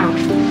inside now.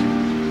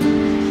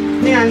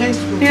 Yeah, let's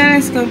go. Yeah,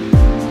 let's go.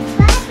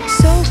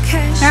 So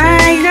casual.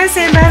 Alright, you guys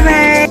say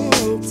bye-bye.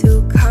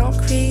 Into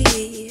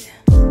concrete.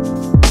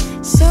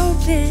 So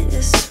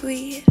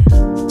bittersweet.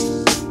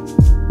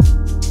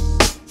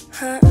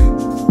 Huh?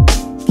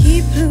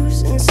 Keep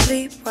losing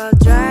sleep while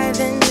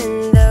driving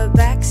in the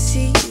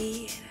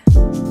backseat.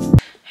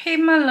 Hey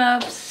my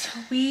loves,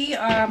 we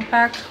are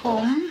back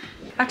home.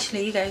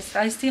 Actually, you guys,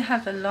 I still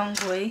have a long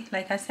way.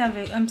 Like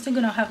I'm still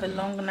gonna have a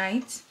long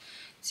night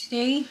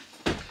today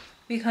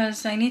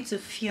because I need to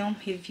film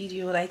a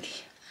video. Like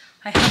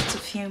I have to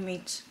film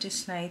it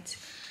this night.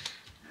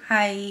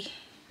 I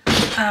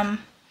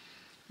am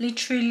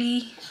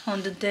literally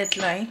on the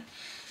deadline.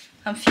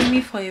 I'm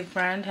filming for a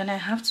brand and I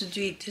have to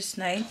do it this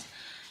night.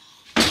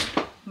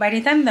 By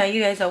the time that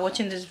you guys are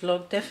watching this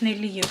vlog,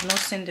 definitely you've not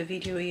seen the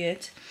video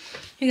yet.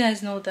 You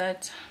guys know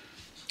that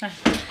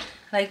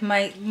like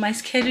my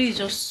schedule is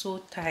just so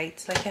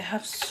tight. Like I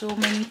have so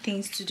many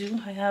things to do.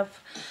 I have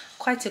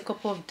quite a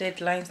couple of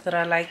deadlines that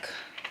are like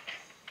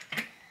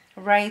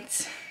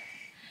right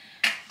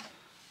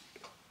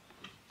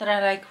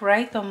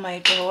on my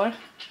door.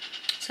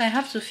 So I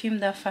have to film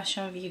that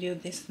fashion video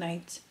this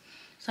night.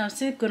 So I'm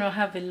still gonna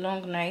have a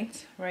long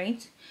night,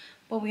 right?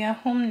 But we are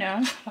home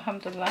now,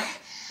 alhamdulillah.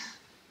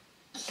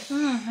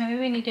 I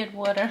really needed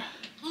water.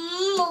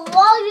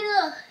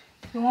 Water.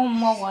 You want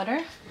more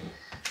water?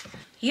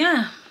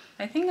 Yeah,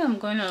 I think I'm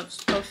gonna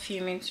stop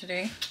filming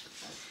today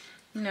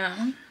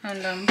now,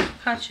 and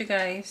catch you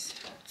guys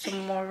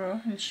tomorrow,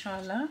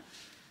 inshallah.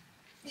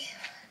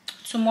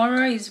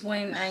 Tomorrow is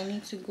when I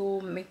need to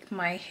go make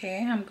my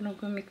hair. I'm gonna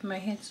go make my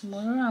hair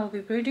tomorrow. I'll be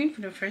braiding for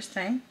the first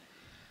time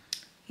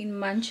in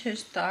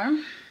Manchester,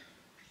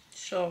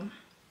 so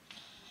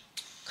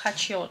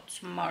catch you all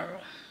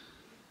tomorrow.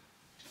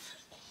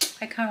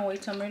 I can't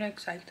wait. I'm really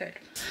excited.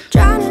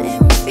 Drowning in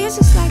what feels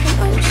just like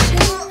an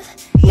ocean.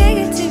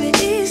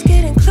 Negativity is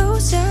getting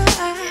closer.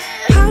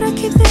 How to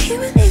keep the heat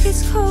when it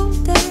gets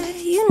colder,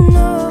 you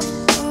know.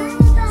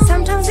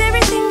 Sometimes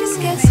everything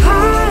just gets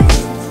hard.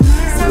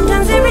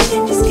 Sometimes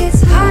everything just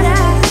gets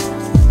harder.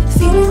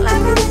 Feeling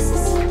like I'm missing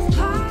some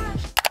part.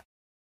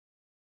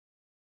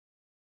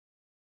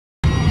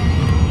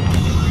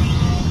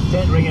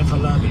 Dead ringing for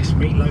love. It's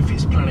Meatloaf.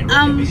 It's Planet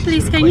Rock.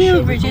 Please, can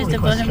you reduce the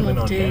volume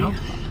of the,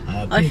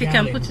 or if you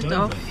can put it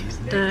off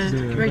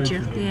the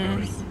radio?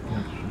 Yes.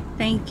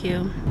 Thank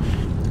you.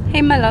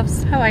 Hey my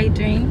loves, how are you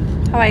doing?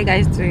 How are you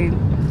guys doing?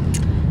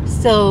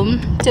 So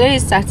today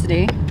is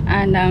Saturday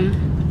and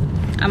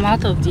I'm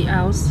out of the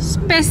house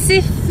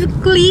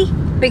specifically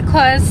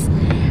because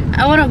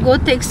I want to go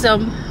take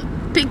some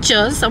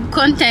pictures, some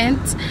content,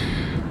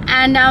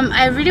 and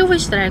I really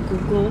wish that I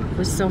could go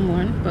with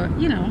someone, but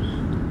you know,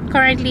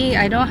 currently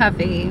I don't have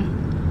a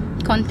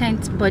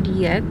content buddy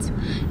yet.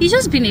 It's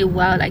just been a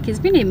while. Like it's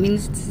been a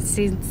minute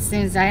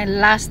since I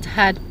last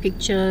had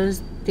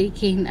pictures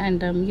taken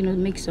and you know,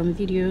 make some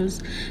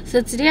videos.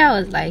 So today I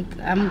was like,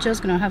 I'm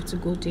just gonna have to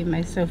go do it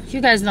myself. You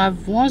guys know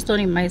I've once done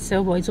it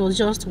myself, but it was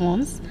just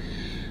once.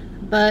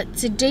 But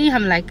today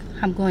I'm like,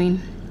 I'm going.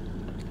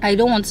 I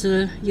don't want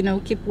to, you know,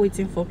 keep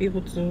waiting for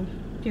people to,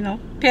 you know,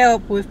 pair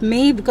up with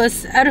me,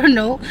 because I don't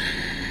know,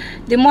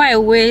 the more I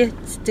wait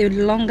the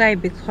longer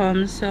it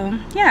becomes. So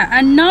yeah,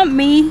 and not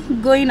me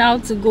going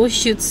out to go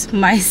shoot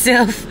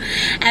myself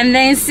and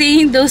then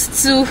seeing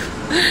those two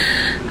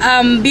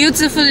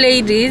beautiful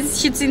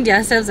ladies shooting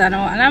themselves and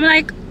all, and I'm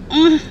like,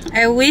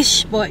 I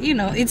wish, but you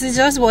know, it is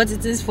just what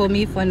it is for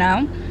me for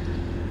now.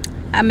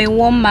 I'm a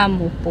one-man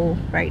mopo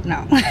right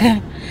now.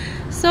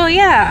 So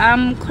yeah,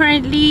 I'm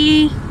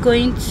currently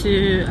going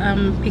to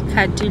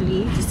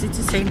Piccadilly, the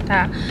city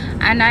center,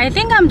 and I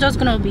think I'm just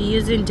gonna be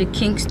using the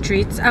King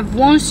Street. I've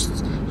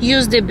once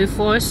used it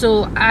before,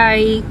 so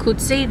I could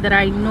say that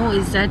I know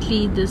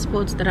exactly the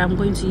spots that I'm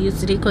going to use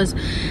today, because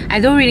I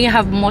don't really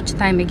have much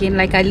time again.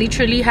 Like I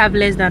literally have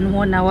less than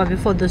 1 hour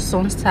before the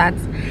sun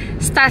starts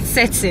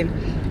setting.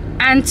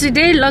 And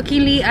today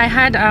luckily I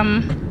had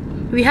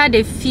we had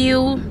a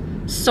few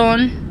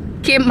sun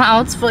came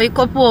out for a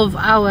couple of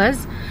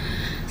hours.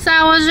 So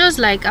I was just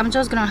like, I'm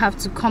just gonna have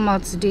to come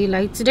out today.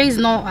 Like today is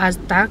not as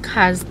dark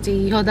as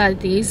the other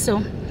days,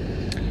 so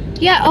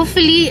yeah,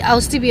 hopefully I'll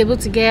still be able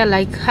to get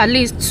like at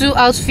least 2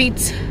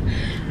 outfit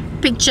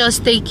pictures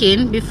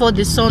taken before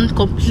the sun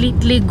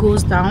completely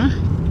goes down.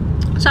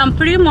 So I'm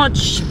pretty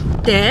much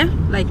there.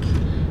 Like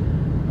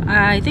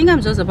I think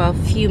I'm just about a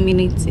few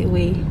minutes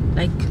away,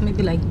 like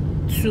maybe like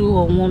 2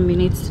 or 1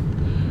 minute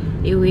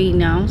away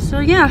now. So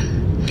yeah,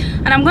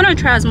 and I'm gonna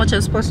try as much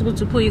as possible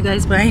to pull you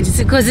guys behind it,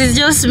 because it's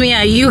just me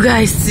and you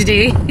guys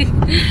today.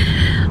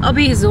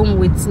 Obi is home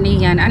with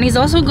Negan, and he's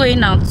also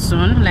going out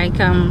soon, like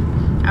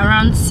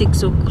around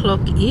 6 o'clock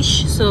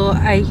ish. So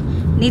I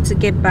need to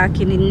get back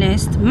in the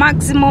next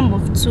maximum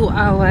of 2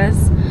 hours,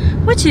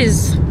 which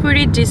is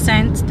pretty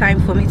decent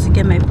time for me to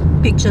get my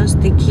pictures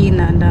taken.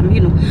 And you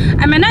know,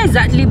 I may not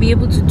exactly be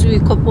able to do a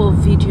couple of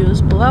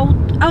videos, but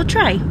I'll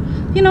try,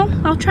 you know,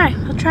 I'll try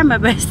my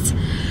best.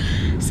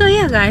 So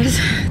yeah guys,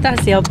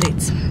 that's the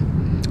update.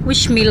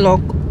 Wish me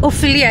luck.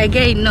 Hopefully I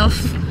get enough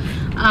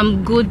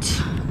good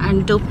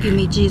and dope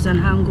images and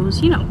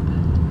angles, you know.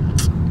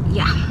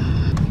 Yeah.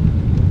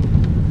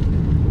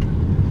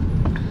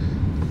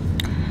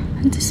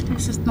 And this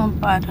place is not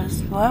bad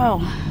as well.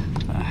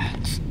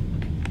 But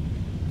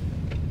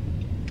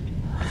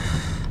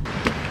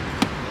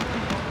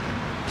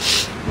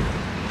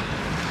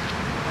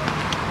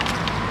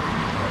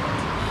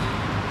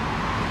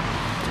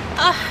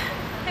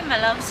hey my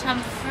loves, I'm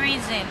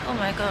freezing. Oh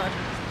my god,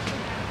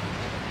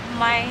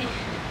 my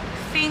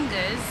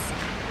fingers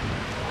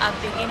are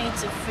beginning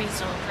to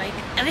freeze up. Like,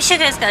 I wish you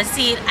guys can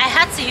see it. I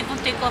had to even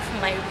take off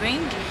my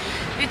ring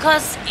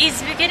because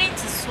it's beginning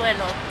to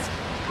swell up.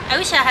 I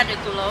wish I had a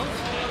glove,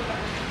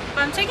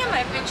 but I'm taking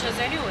my pictures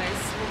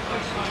anyways,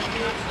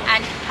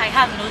 and I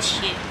have no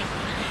shame.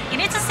 You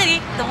need to see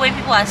the way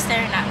people are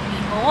staring at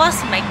me. But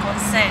what's my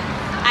concern?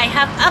 I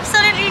have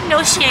absolutely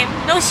no shame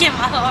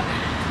at all.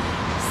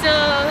 So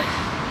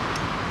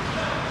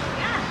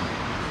yeah,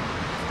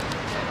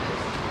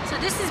 so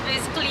this is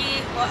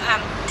basically what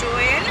I'm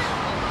doing.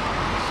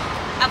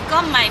 I've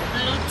got my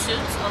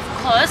Bluetooth, of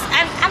course,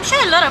 and I'm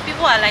sure a lot of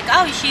people are like,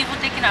 how is she even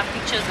taking her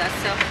pictures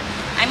herself?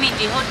 I mean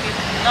the old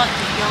people, not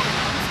the young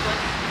ones, but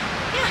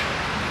yeah.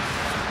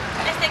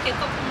 Let's take a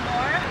couple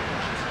more.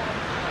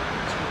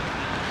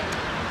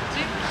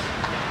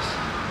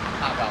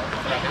 How about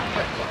for a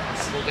quick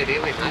small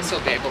video with this,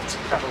 I'll be able to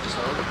travel to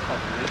all the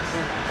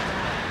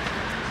continents.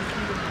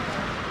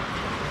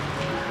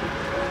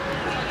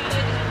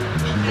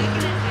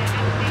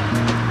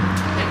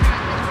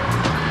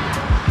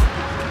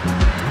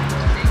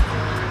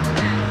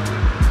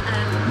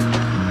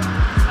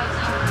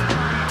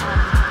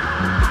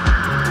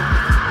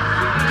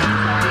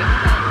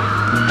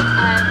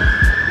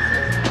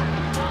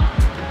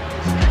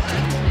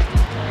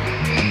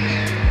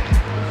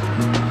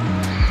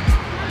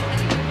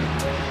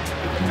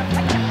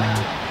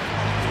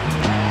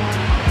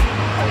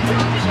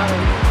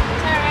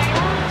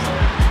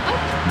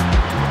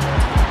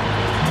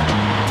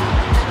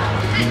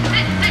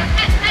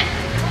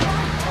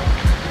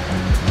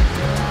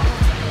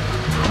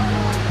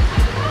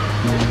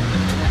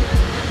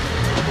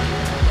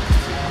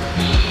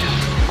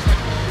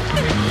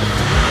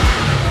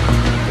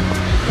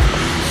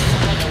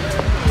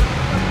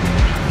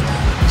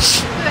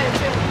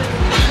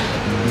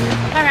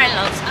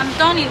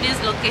 In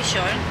this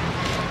location,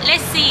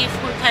 let's see if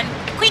we can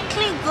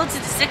quickly go to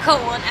the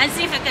second one and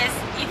see if I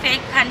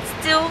can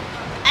still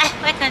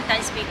why can't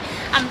I speak?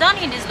 I'm done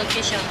in this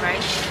location,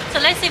 right?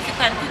 So let's see if we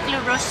can quickly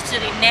rush to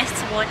the next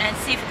one and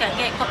see if we can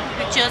get a couple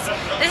pictures.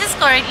 This is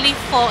currently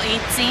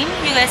 4:18,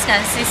 you guys can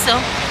see, so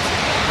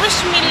wish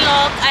me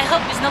luck. I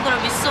hope it's not going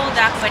to be so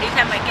dark by the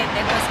time I get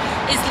there, because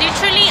it's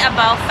literally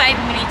about 5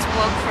 minutes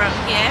walk from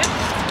here.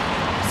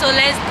 So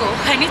let's go.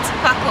 I need to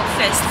pack up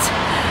first.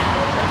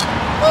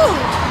 Woo.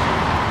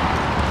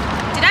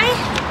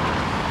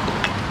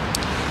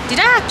 Did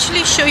I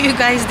actually show you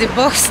guys the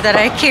box that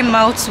I came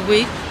out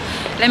with?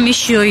 Let me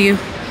show you.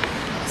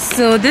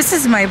 So this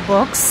is my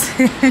box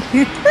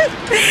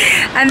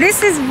and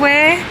this is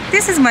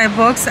my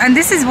box, and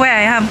this is where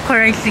I am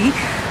currently.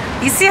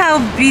 You see how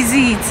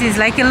busy it is.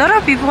 Like, a lot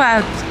of people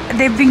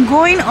they've been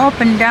going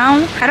up and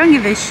down. I don't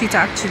give a shit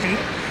actually.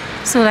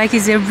 So like,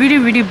 it's a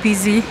really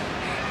busy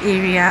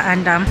area,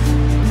 and I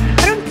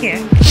don't care.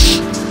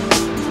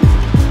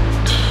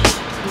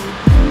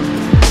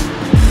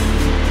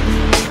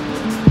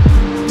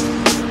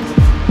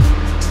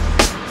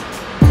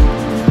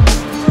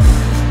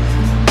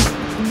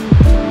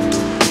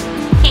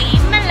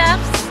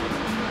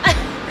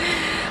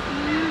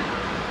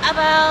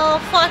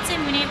 About 40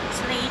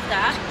 minutes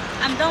later,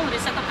 I'm done with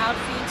the second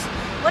outfit.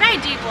 What I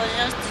did was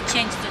just to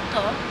change the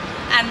top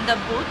and the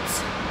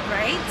boots,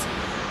 right?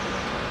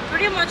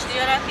 Pretty much the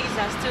other things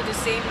are still the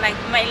same, like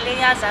my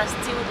layers are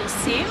still the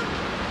same.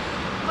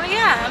 But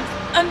yeah,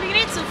 I'm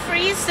beginning to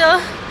freeze, so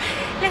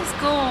let's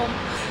go.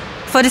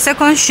 For the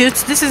second shoot,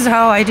 this is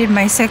how I did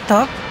my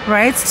setup,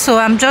 right? So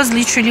I'm just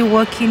literally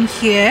walking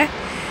here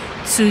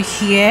to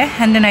here,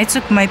 and then I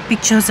took my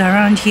pictures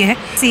around here.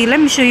 See,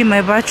 let me show you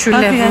my battery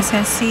level. You guys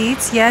can see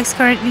it. Yeah, it's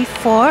currently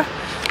 4.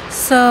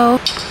 So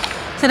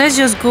let's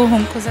just go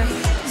home, because I'm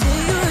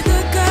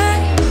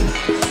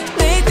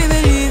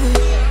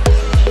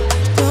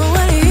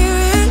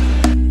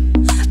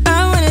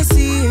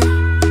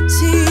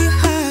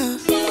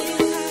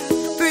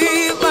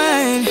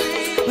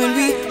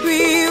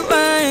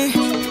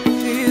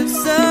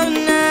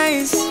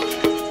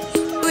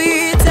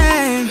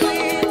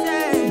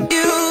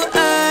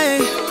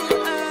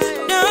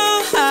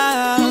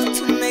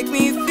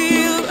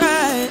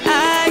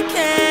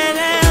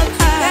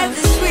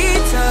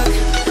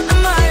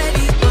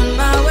already on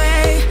my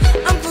way.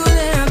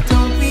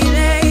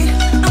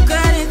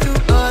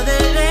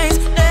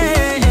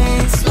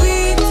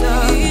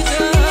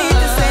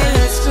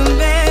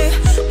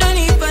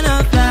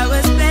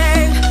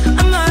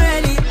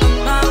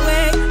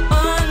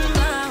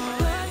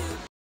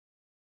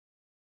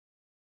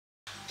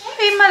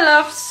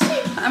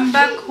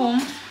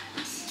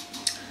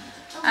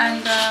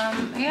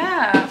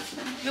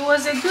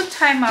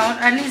 time out.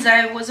 At least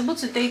I was able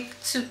to take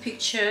 2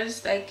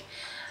 pictures, like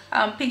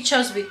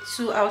pictures with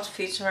 2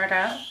 outfits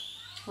rather.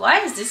 Why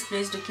is this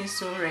place looking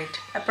so red?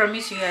 I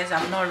promise you guys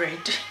I'm not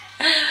red.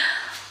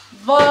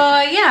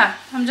 But yeah,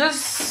 I'm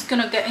just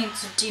gonna get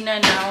into dinner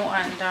now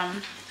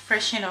and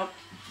freshen up,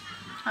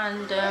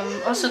 and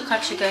also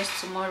catch you guys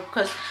tomorrow,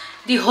 because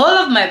the whole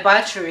of my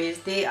batteries,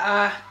 they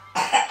are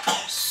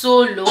so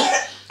low.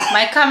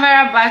 My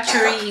camera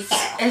battery is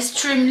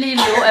extremely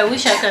low. I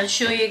wish I can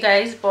show you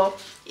guys, but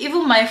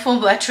even my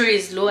phone battery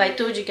is low. I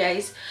told you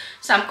guys.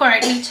 So I'm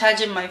currently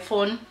charging my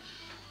phone,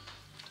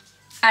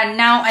 and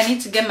now I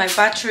need to get my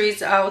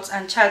batteries out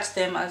and charge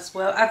them as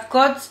well. I've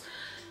got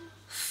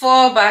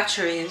 4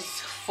 batteries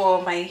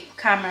for my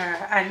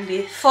camera, and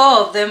the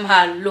 4 of them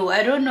are low.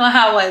 I don't know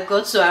how I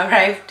got to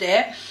arrive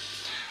there,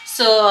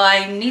 so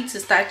I need to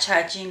start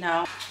charging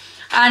now.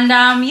 And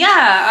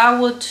yeah, I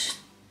would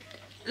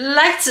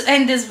like to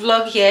end this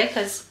vlog here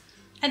because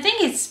I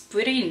think it's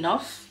pretty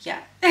enough.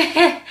 Yeah.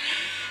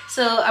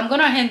 So I'm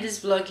gonna end this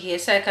vlog here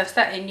so I can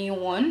start a new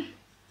one,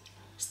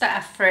 start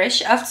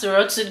afresh. After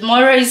all,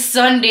 tomorrow is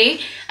Sunday,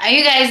 and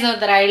you guys know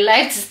that I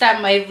like to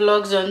start my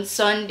vlogs on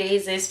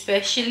Sundays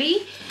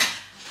especially.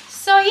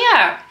 So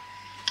yeah,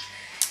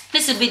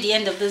 this will be the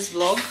end of this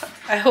vlog.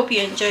 I hope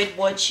you enjoyed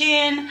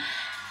watching,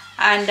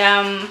 and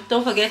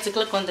don't forget to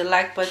click on the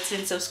like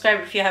button,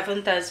 subscribe if you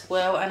haven't as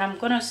well, and I'm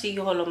gonna see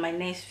you all on my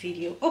next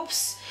video.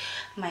 Oops,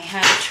 my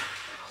hand.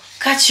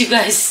 Catch you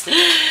guys.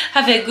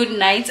 Have a good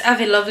night, have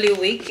a lovely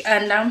week,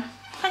 and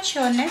catch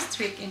you all next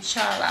week,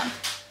 inshallah.